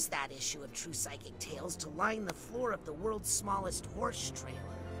mom used that issue of True Psychic Tales to line the floor of the world's smallest horse trailer.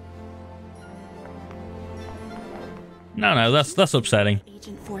 No, that's upsetting.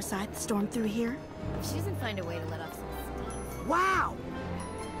 Agent Forsyth stormed through here. She doesn't find a way to let off some steam. Wow!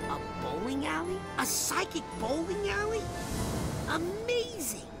 A bowling alley? A psychic bowling alley?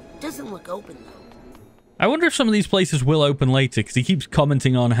 Amazing! Doesn't look open, though. I wonder if some of these places will open later, because he keeps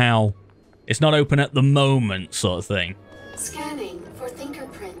commenting on how it's not open at the moment, sort of thing. Scanning for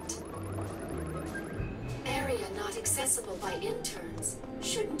fingerprint. Area not accessible by interns.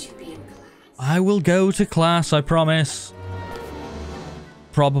 Shouldn't you be in class? I will go to class, I promise.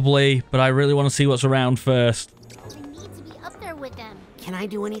 Probably, but I really want to see what's around first. I need to be up there with them. Can I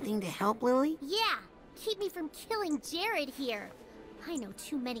do anything to help, Lily? Yeah, keep me from killing Jared here. I know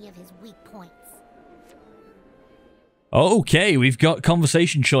too many of his weak points. Okay, we've got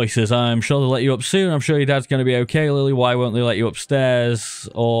conversation choices. I'm sure they'll let you up soon. I'm sure your dad's going to be okay, Lily. Why won't they let you upstairs?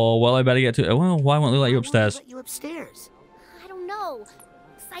 Or, well, I better get to... Well, why won't they let you upstairs? Why won't they let you upstairs? I don't know.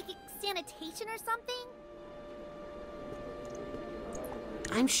 Psychic sanitation or something?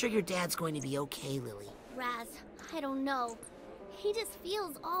 I'm sure your dad's going to be okay, Lily. Raz, I don't know. He just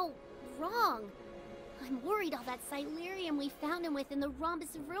feels all wrong. I'm worried all that Silurium we found him with in the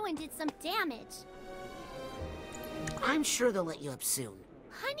Rhombus of Ruin did some damage. I'm sure they'll let you up soon.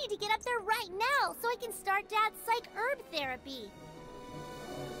 I need to get up there right now so I can start Dad's psych herb therapy.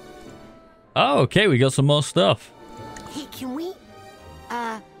 Oh, okay, we got some more stuff. Hey, can we...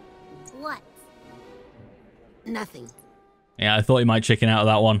 What? Nothing. Yeah, I thought you might chicken out of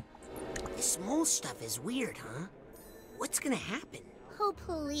that one. This mole stuff is weird, huh? What's gonna happen? Oh,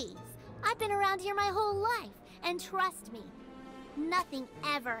 please. I've been around here my whole life, and trust me, nothing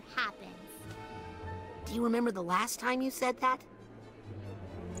ever happens. Do you remember the last time you said that?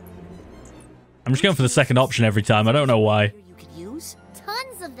 I'm just going for the second option every time. I don't know why. You could use?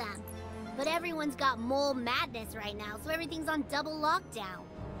 Tons of them. But everyone's got mole madness right now, so everything's on double lockdown.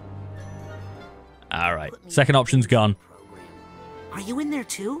 Alright, second option's gone. Are you in there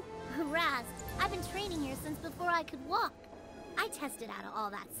too? lessons before I could walk. I tested out of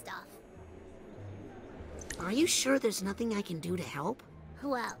all that stuff. Are you sure there's nothing I can do to help?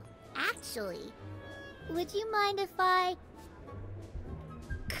 Well, actually, would you mind if I...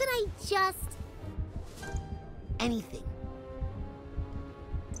 Could I just... Anything.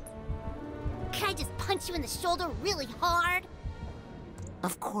 Could I just punch you in the shoulder really hard?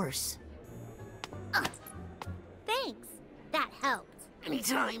 Of course. Thanks. That helped.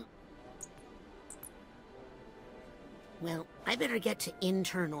 Anytime. Well, I better get to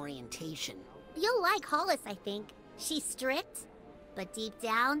intern orientation. You'll like Hollis, I think. She's strict, but deep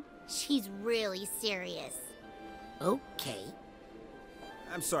down, she's really serious. Okay.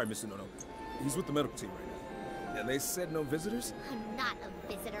 I'm sorry, Mr. Nono. He's with the medical team right now. And they said no visitors? I'm not a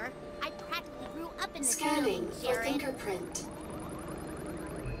visitor. I practically grew up in this Scanning building, for Sharon. fingerprint.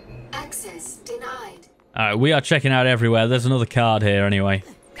 Access denied. Alright, we are checking out everywhere. There's another card here anyway.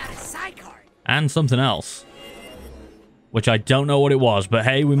 Got a side card. And something else. Which I don't know what it was, but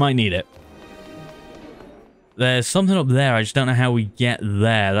hey, we might need it. There's something up there. I just don't know how we get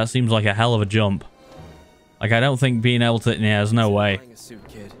there. That seems like a hell of a jump. Like, I don't think being able to... Yeah, there's no way.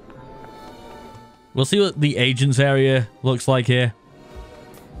 We'll see what the agents area looks like here.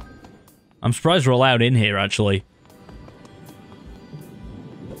 I'm surprised we're allowed in here, actually.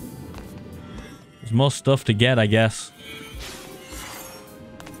 There's more stuff to get, I guess.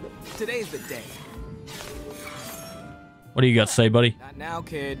 Today's the day. What do you got to say, buddy? Not now,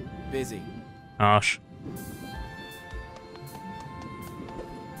 kid. Busy. Harsh.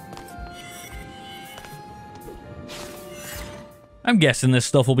 I'm guessing this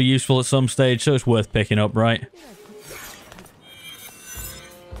stuff will be useful at some stage, so it's worth picking up, right?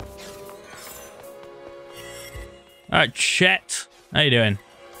 Alright, Chet. How you doing?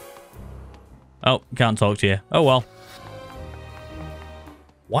 Oh, can't talk to you. Oh, well.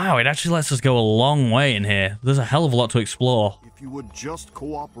 Wow, it actually lets us go a long way in here. There's a hell of a lot to explore. If you would just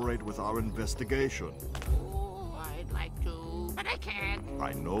cooperate with our investigation. Oh, I'd like to, but I can't.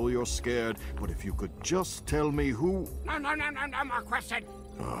 I know you're scared, but if you could just tell me who... No more question.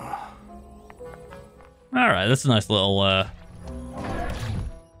 Alright, that's a nice little,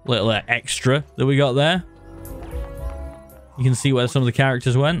 extra that we got there. You can see where some of the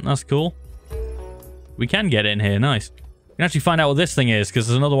characters went. That's cool. We can get in here. Nice. We can actually find out what this thing is, because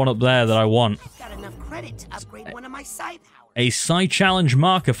there's another one up there that I want. Got enough credit to upgrade one of my side powers. A side challenge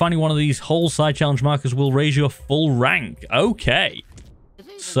marker. Finding one of these whole side challenge markers will raise your full rank. Okay.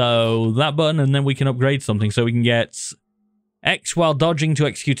 So that button, and then we can upgrade something. So we can get X while dodging to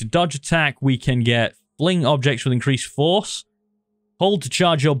execute a dodge attack. We can get fling objects with increased force. Hold to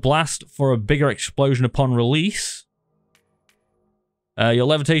charge your blast for a bigger explosion upon release. Your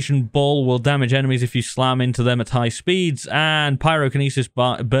levitation ball will damage enemies if you slam into them at high speeds. And pyrokinesis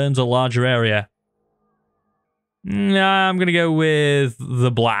burns a larger area. Nah, I'm going to go with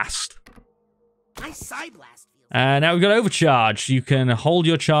the blast. My side blast feels... Now we've got overcharge. You can hold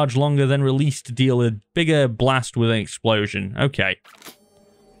your charge longer, then release to deal a bigger blast with an explosion. Okay.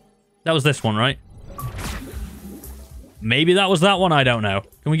 That was this one, right? Maybe that was that one, I don't know.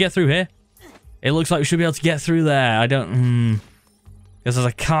 Can we get through here? It looks like we should be able to get through there. I don't... Because there's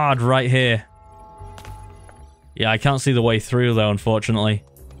a card right here. Yeah, I can't see the way through, though, unfortunately.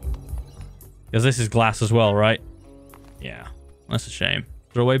 Because this is glass as well, right? Yeah, that's a shame.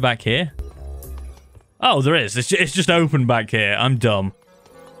 Is there a way back here? Oh, there is. It's just open back here. I'm dumb.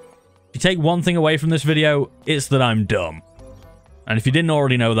 If you take one thing away from this video, it's that I'm dumb. And if you didn't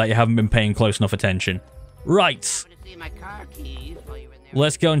already know that, you haven't been paying close enough attention. Right.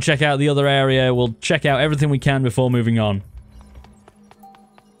 Let's go and check out the other area. We'll check out everything we can before moving on.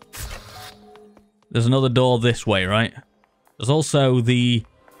 There's another door this way, right? There's also the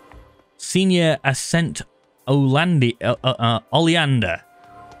Senior Ascent Oleander.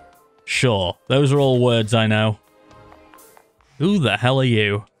 Sure, those are all words I know. Who the hell are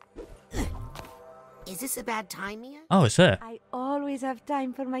you? Is this a bad time, Mia? Oh, it's her. I always have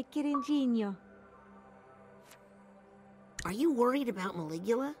time for my Kirinjinho. Are you worried about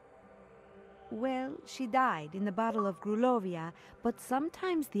Maligula? Well, she died in the Battle of Grulovia, but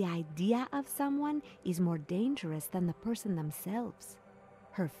sometimes the idea of someone is more dangerous than the person themselves.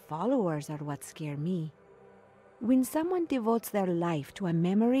 Her followers are what scare me. When someone devotes their life to a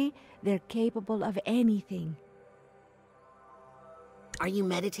memory, they're capable of anything. Are you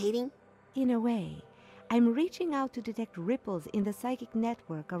meditating? In a way. I'm reaching out to detect ripples in the psychic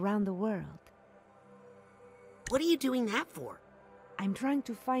network around the world. What are you doing that for? I'm trying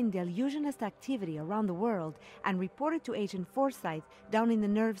to find the illusionist activity around the world and report it to Agent Forsyth down in the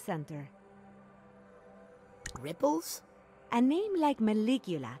nerve center. Ripples? A name like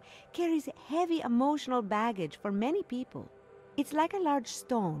Maligula carries heavy emotional baggage for many people. It's like a large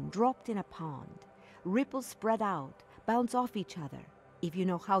stone dropped in a pond. Ripples spread out, bounce off each other. If you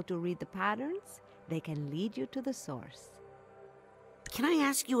know how to read the patterns, they can lead you to the source. Can I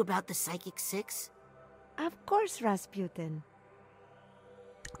ask you about the Psychic Six? Of course, Rasputin.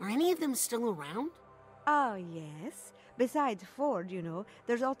 Are any of them still around? Oh, yes. Besides Ford, you know,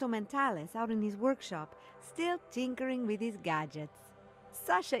 there's Otto Mentalis out in his workshop, still tinkering with his gadgets.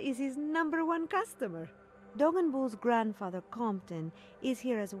 Sasha is his #1 customer. Dogenbull's grandfather, Compton, is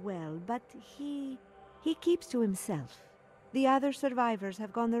here as well, but he keeps to himself. The other survivors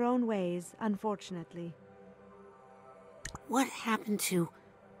have gone their own ways, unfortunately. What happened to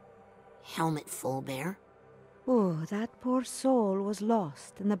Helmut Fullbear? Oh, that poor soul was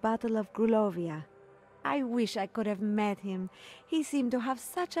lost in the Battle of Grulovia. I wish I could have met him. He seemed to have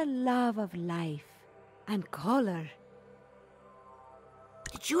such a love of life and color.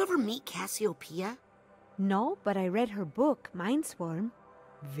 Did you ever meet Cassiopeia? No, but I read her book, Mindswarm.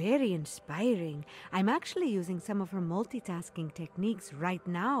 Very inspiring. I'm actually using some of her multitasking techniques right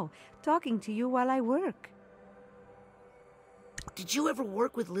now, talking to you while I work. Did you ever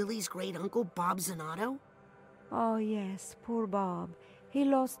work with Lily's great-uncle, Bob Zanotto? Oh, yes, poor Bob. He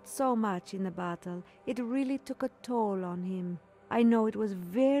lost so much in the battle. It really took a toll on him. I know it was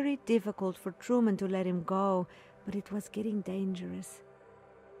very difficult for Truman to let him go, but it was getting dangerous.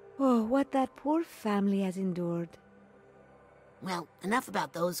 Oh, what that poor family has endured. Well, enough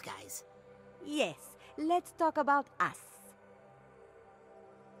about those guys. Yes, let's talk about us.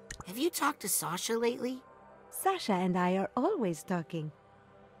 Have you talked to Sasha lately? Sasha and I are always talking.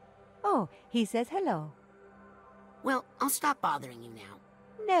 Oh, he says hello. Well, I'll stop bothering you now.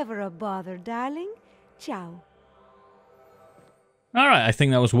 Never a bother, darling. Ciao. Alright, I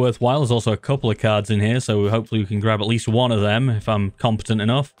think that was worthwhile. There's also a couple of cards in here, so hopefully we can grab at least one of them if I'm competent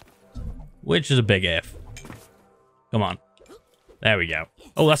enough. Which is a big if. Come on. There we go.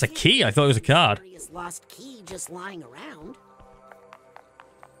 Oh, that's a key. I thought it was a card. Lost key just lying around.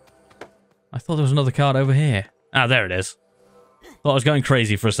 I thought there was another card over here. Ah, there it is. Thought I was going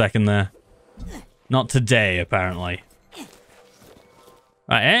crazy for a second there. Not today, apparently.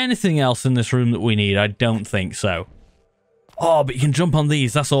 Right, anything else in this room that we need? I don't think so. Oh, but you can jump on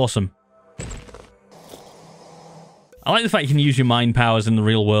these. That's awesome. I like the fact you can use your mind powers in the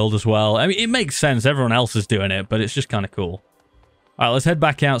real world as well. I mean, it makes sense. Everyone else is doing it, but it's just kind of cool. Alright, let's head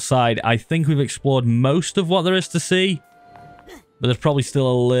back outside. I think we've explored most of what there is to see. But there's probably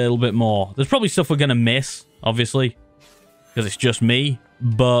still a little bit more. There's probably stuff we're going to miss, obviously. Because it's just me.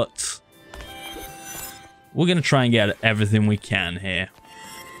 But we're going to try and get everything we can here.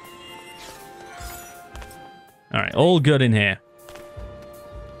 Alright, all good in here.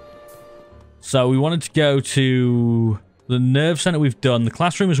 So we wanted to go to the nerve center we've done. The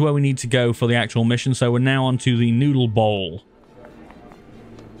classroom is where we need to go for the actual mission. So we're now on to the Noodle Bowl.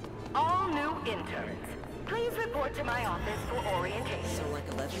 All new interns, please report to my office for orientation. So like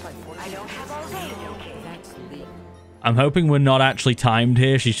 11 by 14. I don't have all day, new kid. I'm hoping we're not actually timed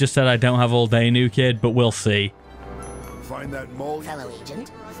here. She's just said I don't have all day, new kid, but we'll see. Find that mole. Fellow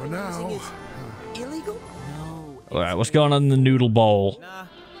agent. For now. Illegal? No. Alright, what's going on in the Noodle Bowl? Nah,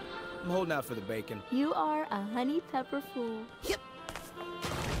 I'm holding out for the bacon. You are a honey pepper fool. Yep.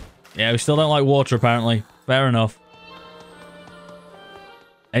 Yeah, we still don't like water, apparently. Fair enough.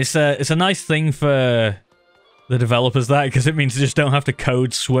 It's a nice thing for the developers, that, because it means you just don't have to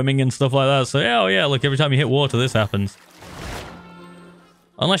code swimming and stuff like that. So, oh yeah, look, every time you hit water, this happens.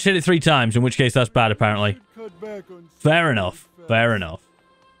 Unless you hit it 3 times, in which case that's bad, apparently. Fair enough. Fair enough.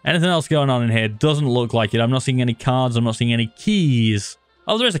 Anything else going on in here? Doesn't look like it. I'm not seeing any cards. I'm not seeing any keys.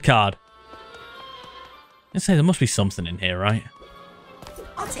 Oh, there is a card. Let's say there must be something in here, right?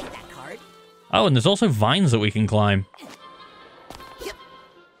 I'll take that card. Oh, and there's also vines that we can climb. Yep.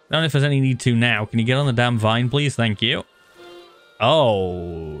 I don't know if there's any need to now. Can you get on the damn vine, please? Thank you.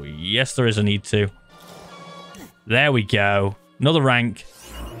 Oh, yes, there is a need to. There we go. Another rank.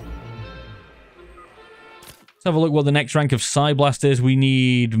 Let's have a look what the next rank of Psyblast is. We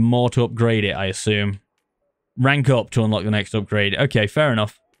need more to upgrade it, I assume. Rank up to unlock the next upgrade. Okay, fair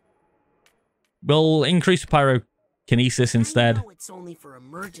enough. We'll increase pyrokinesis instead. I know it's only for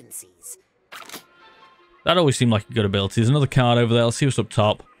emergencies. That always seemed like a good ability. There's another card over there. Let's see what's up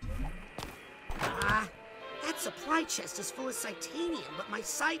top. That supply chest is full of Psytanium, but my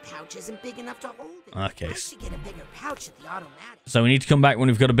Psy pouch isn't big enough to hold it. Okay. I should get a bigger pouch at the automatic. So we need to come back when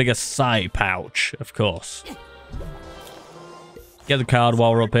we've got a bigger Psy pouch, of course. Get the card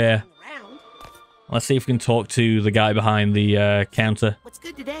while we're up here. Let's see if we can talk to the guy behind the counter. What's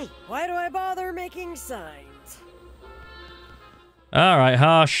good today? Why do I bother making signs? Alright,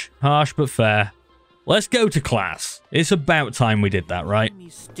 harsh. Harsh but fair. Let's go to class. It's about time we did that, right?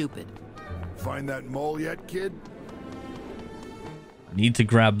 Stupid. Find that mole yet, kid? I need to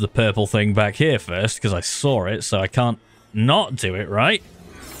grab the purple thing back here first, because I saw it, so I can't not do it, right?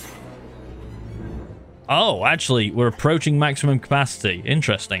 Oh, actually, we're approaching maximum capacity.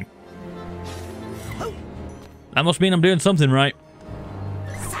 Interesting. That must mean I'm doing something right.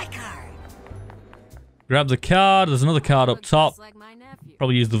 Grab the card. There's another card up top.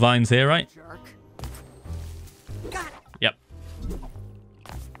 Probably use the vines here, right? Yep.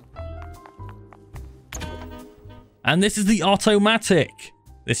 And this is the automatic.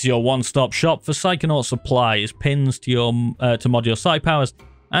 This is your one-stop shop for Psychonaut supplies, pins to your to mod your psi powers,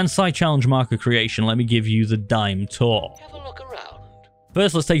 and psi challenge marker creation. Let me give you the dime tour. Have a look around.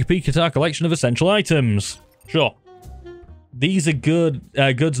 First, let's take a peek at our collection of essential items. Sure. These are goods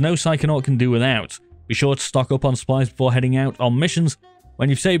no Psychonaut can do without. Be sure to stock up on supplies before heading out on missions. When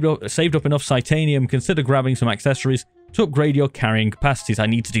you've saved up enough Titanium, consider grabbing some accessories to upgrade your carrying capacities. I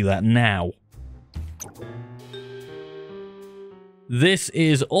need to do that now. This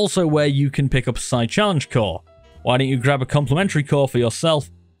is also where you can pick up a Psi Challenge core. Why don't you grab a complimentary core for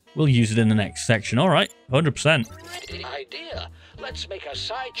yourself? We'll use it in the next section. Alright, 100%. Idea. Let's make a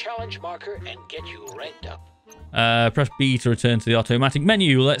Psi Challenge marker and get you ranked up. Press B to return to the automatic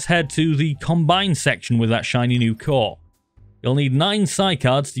menu. Let's head to the combine section with that shiny new core. You'll need 9 Psi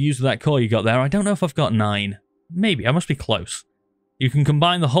cards to use with that core you got there. I don't know if I've got 9. Maybe, I must be close. You can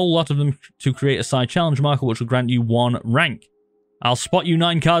combine the whole lot of them to create a Psi Challenge marker, which will grant you 1 rank. I'll spot you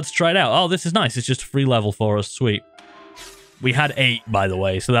 9 cards to try it out. Oh, this is nice. It's just a free level for us. Sweet. We had 8, by the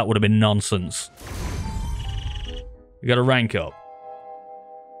way, so that would have been nonsense. We got to rank up.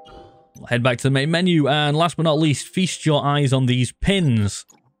 Head back to the main menu, and last but not least, feast your eyes on these pins.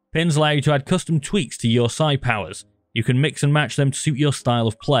 Pins allow you to add custom tweaks to your psi powers. You can mix and match them to suit your style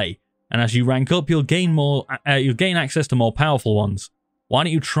of play, and as you rank up, you'll gain access to more powerful ones. Why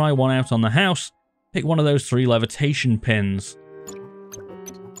don't you try one out on the house? Pick one of those 3 levitation pins.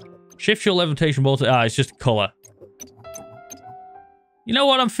 Shift your levitation ball to... it's just a color. You know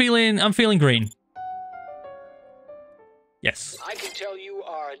what? I'm feeling green. Yes. I can tell you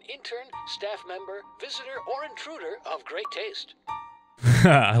are an intern, staff member, visitor, or intruder of great taste.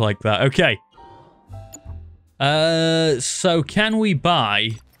 I like that. Okay. So can we buy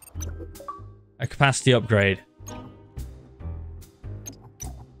a capacity upgrade?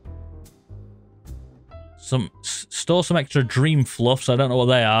 Store some extra dream fluffs. I don't know what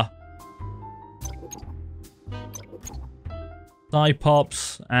they are. Psi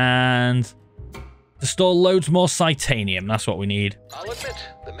pops and to store loads more Titanium. That's what we need. I'll admit,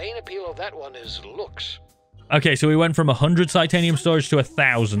 the main appeal of that one is looks. Okay, so we went from 100 Titanium storage to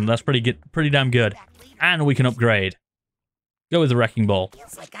 1,000. That's pretty damn good. And we can upgrade. Go with the Wrecking Ball.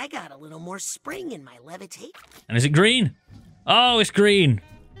 Feels like I got a little more spring in my levitate. And is it green? Oh, it's green.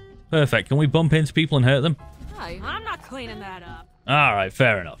 Perfect. Can we bump into people and hurt them? Hi, I'm not cleaning that up. All right,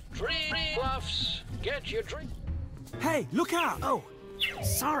 fair enough. Drink fluffs. Get your drink. Hey, look out! Oh,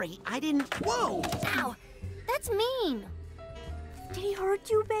 sorry, I didn't... Whoa! Ow! That's mean. Did he hurt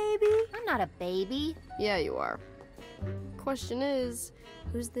you, baby? I'm not a baby. Yeah, you are. Question is,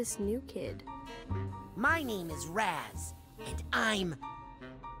 who's this new kid? My name is Raz, and I'm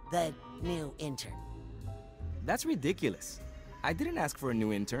the new intern. That's ridiculous. I didn't ask for a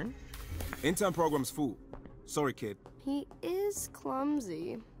new intern. Intern program's full. Sorry, kid. He is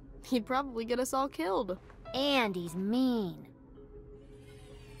clumsy. He'd probably get us all killed. And he's mean.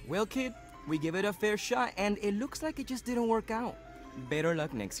 Well, kid, we give it a fair shot, and it looks like it just didn't work out. Better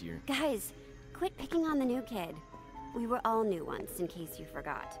luck next year. Guys, quit picking on the new kid. We were all new once, in case you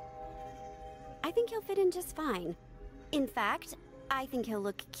forgot. I think he'll fit in just fine. In fact, I think he'll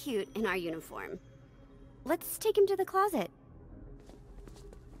look cute in our uniform. Let's take him to the closet.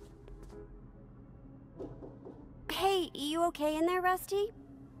 Hey, you okay in there, Rusty?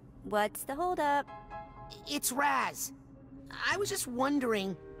 What's the holdup? It's Raz. I was just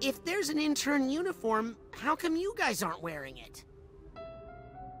wondering, if there's an intern uniform, how come you guys aren't wearing it?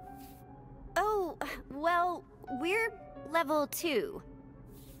 Oh, well, we're level 2.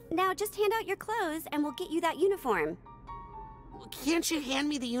 Now just hand out your clothes and we'll get you that uniform. Can't you hand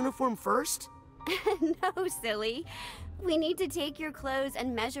me the uniform first? No, silly. We need to take your clothes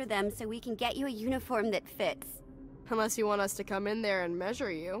and measure them so we can get you a uniform that fits. Unless you want us to come in there and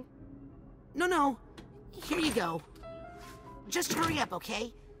measure you. No. Here you go. Just hurry up,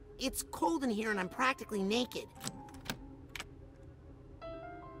 okay? It's cold in here and I'm practically naked.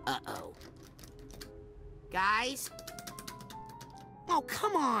 Uh-oh. Guys? Oh,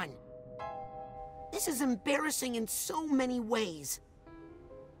 come on! This is embarrassing in so many ways.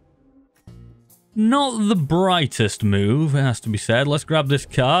 Not the brightest move, it has to be said. Let's grab this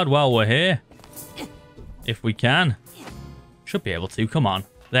card while we're here. If we can. Should be able to. Come on.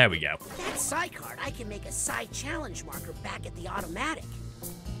 There we go. That Psy card, I can make a Psy challenge marker back at the automatic.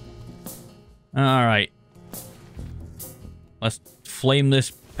 Alright. Let's flame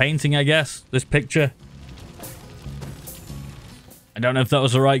this painting, I guess. This picture. I don't know if that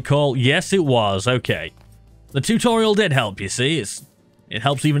was the right call. Yes, it was. Okay. The tutorial did help, you see. It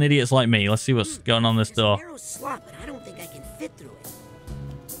helps even idiots like me. Let's see what's going on this door. Narrow slot, but I don't think I can fit through it.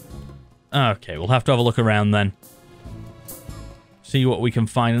 Okay, we'll have to have a look around then. See what we can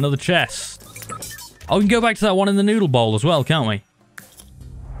find. Another chest. Oh, we can go back to that one in the noodle bowl as well, can't we?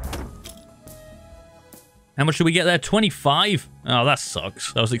 How much did we get there? 25? Oh, that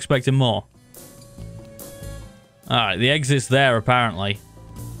sucks. I was expecting more. Alright, the exit's there, apparently.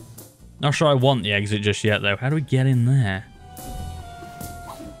 Not sure I want the exit just yet, though. How do we get in there?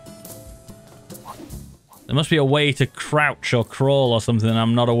 There must be a way to crouch or crawl or something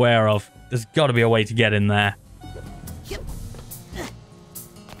I'm not aware of. There's got to be a way to get in there.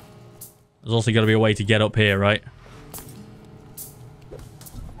 There's also got to be a way to get up here, right?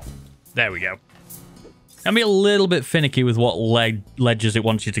 There we go. Can be a little bit finicky with what ledges it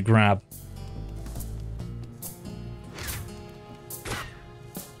wants you to grab.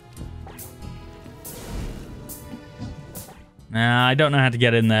 Nah, I don't know how to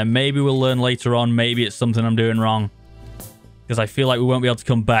get in there. Maybe we'll learn later on. Maybe it's something I'm doing wrong. Because I feel like we won't be able to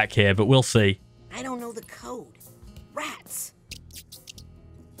come back here, but we'll see. I don't know the code. Rats.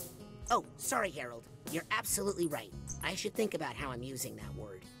 Oh, sorry, Harold. You're absolutely right. I should think about how I'm using that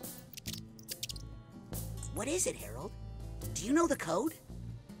word. What is it, Harold? Do you know the code?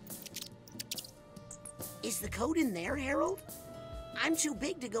 Is the code in there, Harold? I'm too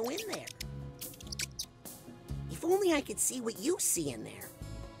big to go in there. If only I could see what you see in there.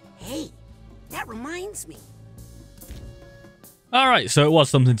 Hey, that reminds me. Alright, so it was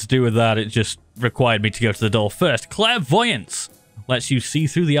something to do with that. It just required me to go to the door first. Clairvoyance lets you see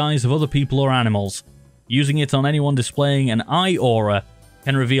through the eyes of other people or animals. Using it on anyone displaying an eye aura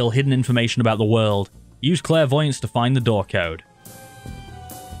can reveal hidden information about the world. Use clairvoyance to find the door code.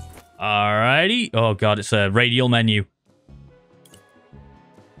 Alrighty. Oh god, it's a radial menu.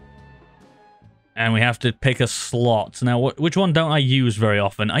 And we have to pick a slot. Now, which one don't I use very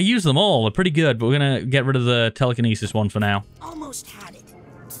often? I use them all. They're pretty good, but we're going to get rid of the telekinesis one for now. Almost had it.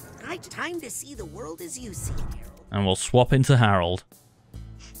 Right, time to see the world as you see it, Harold. And we'll swap into Harold.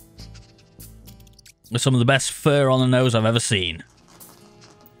 With some of the best fur on the nose I've ever seen.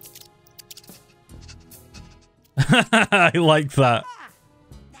 I like that.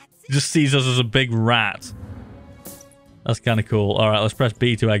 He just sees us as a big rat. That's kind of cool. Alright, let's press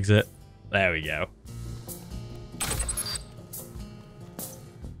B to exit. There we go.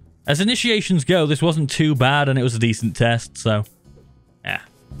 As initiations go, this wasn't too bad and it was a decent test, so... yeah.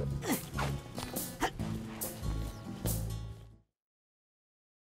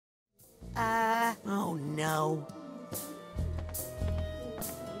 Oh no.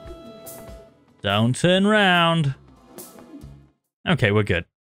 Don't turn round. Okay, we're good.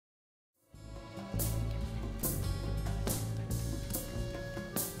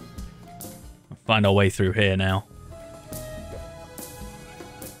 Find our way through here now.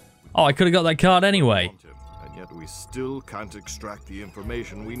 Oh, I could have got that card anyway. And yet we still can't extract the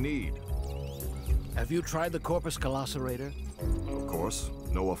information we need. Have you tried the Corpus Calloserator? Of course,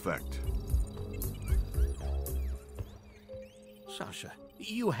 no effect. Sasha,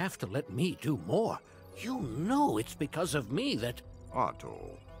 you have to let me do more. You know it's because of me that...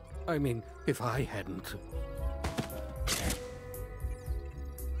 Otto. I mean, if I hadn't...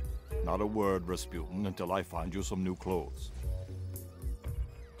 Not a word, Rasputin, until I find you some new clothes.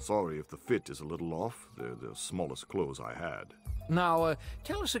 Sorry if the fit is a little off. They're the smallest clothes I had. Now,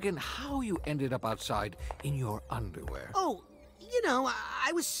 tell us again how you ended up outside in your underwear. Oh, you know,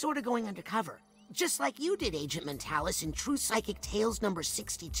 I was sort of going undercover. Just like you did, Agent Mentalis, in True Psychic Tales number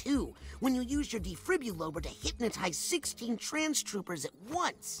 62, when you used your defibrillator to hypnotize 16 trans troopers at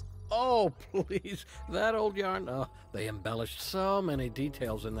once. Oh, please. That old yarn? Oh, they embellished so many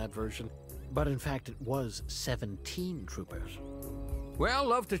details in that version. But in fact, it was 17 troopers. Well,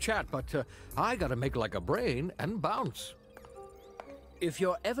 love to chat, but I gotta make like a brain and bounce. If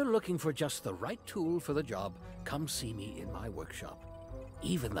you're ever looking for just the right tool for the job, come see me in my workshop.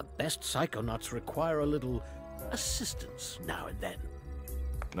 Even the best Psychonauts require a little assistance now and then.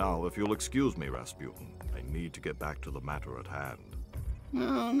 Now, if you'll excuse me, Rasputin, I need to get back to the matter at hand.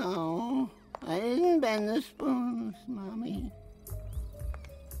 No, no. I didn't bend the spoons, Mommy.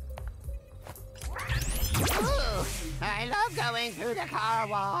 I love going through the car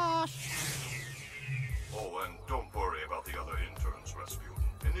wash. Oh, and don't worry about the other interns, Rasputin.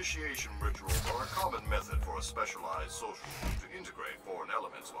 Initiation rituals are a common method for a specialized social group to integrate foreign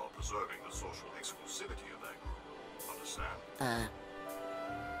elements while preserving the social exclusivity of that group. Understand?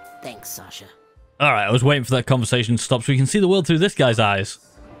 Thanks, Sasha. Alright, I was waiting for that conversation to stop so we can see the world through this guy's eyes.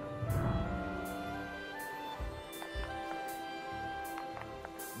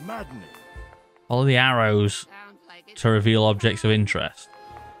 Maddening. Follow the arrows to reveal objects of interest.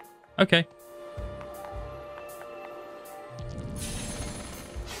 Okay.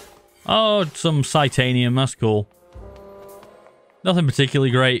 Oh, some Psychonauts, that's cool. Nothing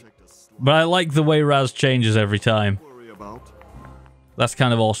particularly great, but I like the way Raz changes every time. That's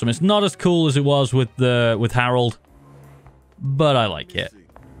kind of awesome. It's not as cool as it was with Harold, but I like it.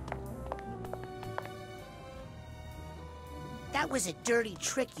 That was a dirty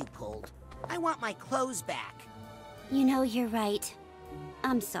trick you pulled. I want my clothes back. You know, you're right.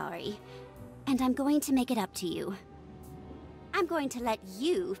 I'm sorry. And I'm going to make it up to you. I'm going to let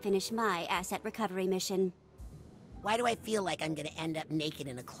you finish my asset recovery mission. Why do I feel like I'm gonna end up naked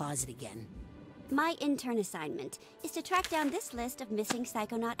in a closet again? My intern assignment is to track down this list of missing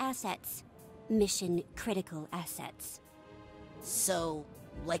Psychonaut assets. Mission critical assets. So,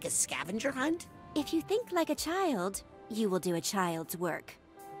 like a scavenger hunt? If you think like a child, you will do a child's work.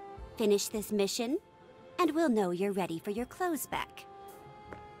 Finish this mission, and we'll know you're ready for your clothes back.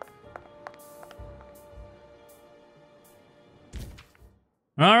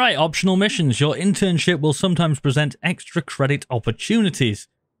 Alright, optional missions. Your internship will sometimes present extra credit opportunities.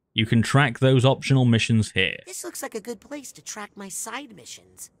 You can track those optional missions here. This looks like a good place to track my side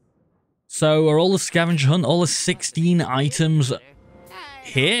missions. So, are all the scavenger hunt, all the 16 items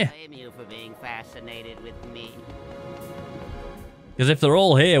here? I blame you for being fascinated with me. Because if they're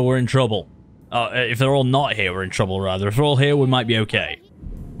all here, we're in trouble. If they're all not here, we're in trouble, rather. If they're all here, we might be okay.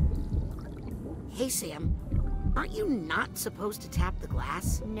 Hey, Sam. Aren't you not supposed to tap the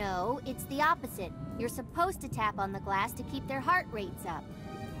glass? No, it's the opposite. You're supposed to tap on the glass to keep their heart rates up.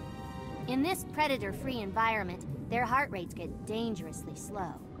 In this predator-free environment, their heart rates get dangerously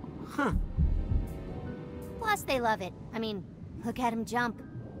slow. Huh. Plus, they love it. I mean, look at them jump.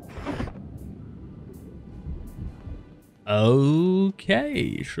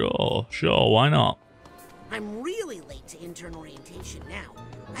 Okay, sure, why not? I'm really late to intern orientation now.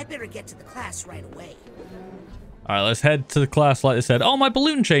 I better get to the class right away. Alright, let's head to the class like I said. Oh, my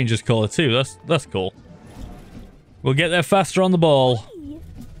balloon changes colour too. That's cool. We'll get there faster on the ball.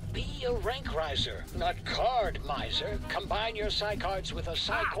 Be a rank riser, not card miser. Combine your psycards with a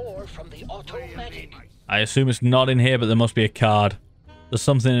psycore from the automatic. I assume it's not in here, but there must be a card. There's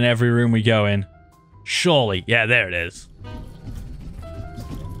something in every room we go in. Surely. Yeah, there it is.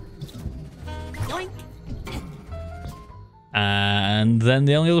 Yoink. And then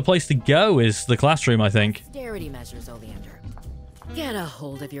the only other place to go is the classroom, I think. Dexterity measures, Oleander. Get a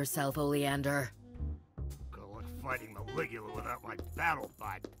hold of yourself, Oleander. Good luck fighting Maligula without my battle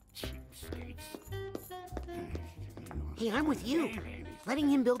bot, cheapskates. Hey, I'm with you. Letting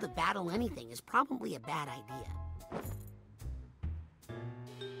him build a battle anything is probably a bad idea.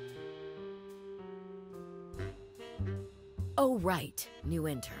 Oh, right. New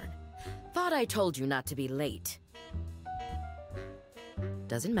intern. Thought I told you not to be late.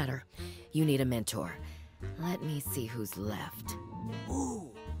 Doesn't matter. You need a mentor. Let me see who's left.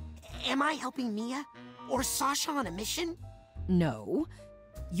 Ooh. Am I helping Mia? Or Sasha on a mission? No.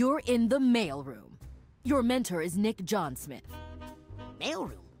 You're in the mailroom. Your mentor is Nick John Smith.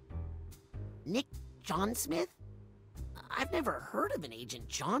 Mailroom? Nick John Smith? I've never heard of an Agent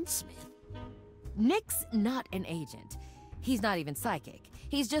John Smith. Nick's not an agent. He's not even psychic.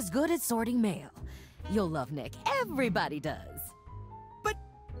 He's just good at sorting mail. You'll love Nick. Everybody does. But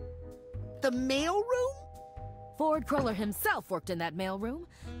the mailroom? Ford Cruller himself worked in that mailroom.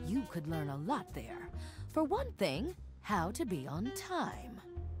 You could learn a lot there. For one thing, how to be on time.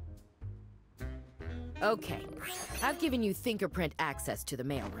 Okay, I've given you fingerprint access to the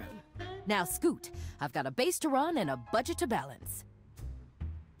mailroom. Now scoot. I've got a base to run and a budget to balance.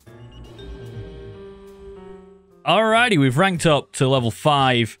 Alrighty, we've ranked up to level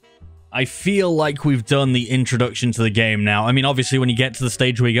 5. I feel like we've done the introduction to the game now. I mean, obviously, when you get to the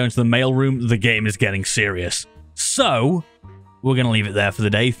stage where you go into the mailroom, the game is getting serious. So, we're going to leave it there for the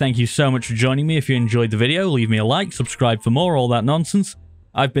day. Thank you so much for joining me. If you enjoyed the video, leave me a like, subscribe for more, all that nonsense.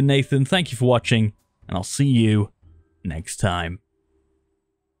 I've been Nathan, thank you for watching, and I'll see you next time.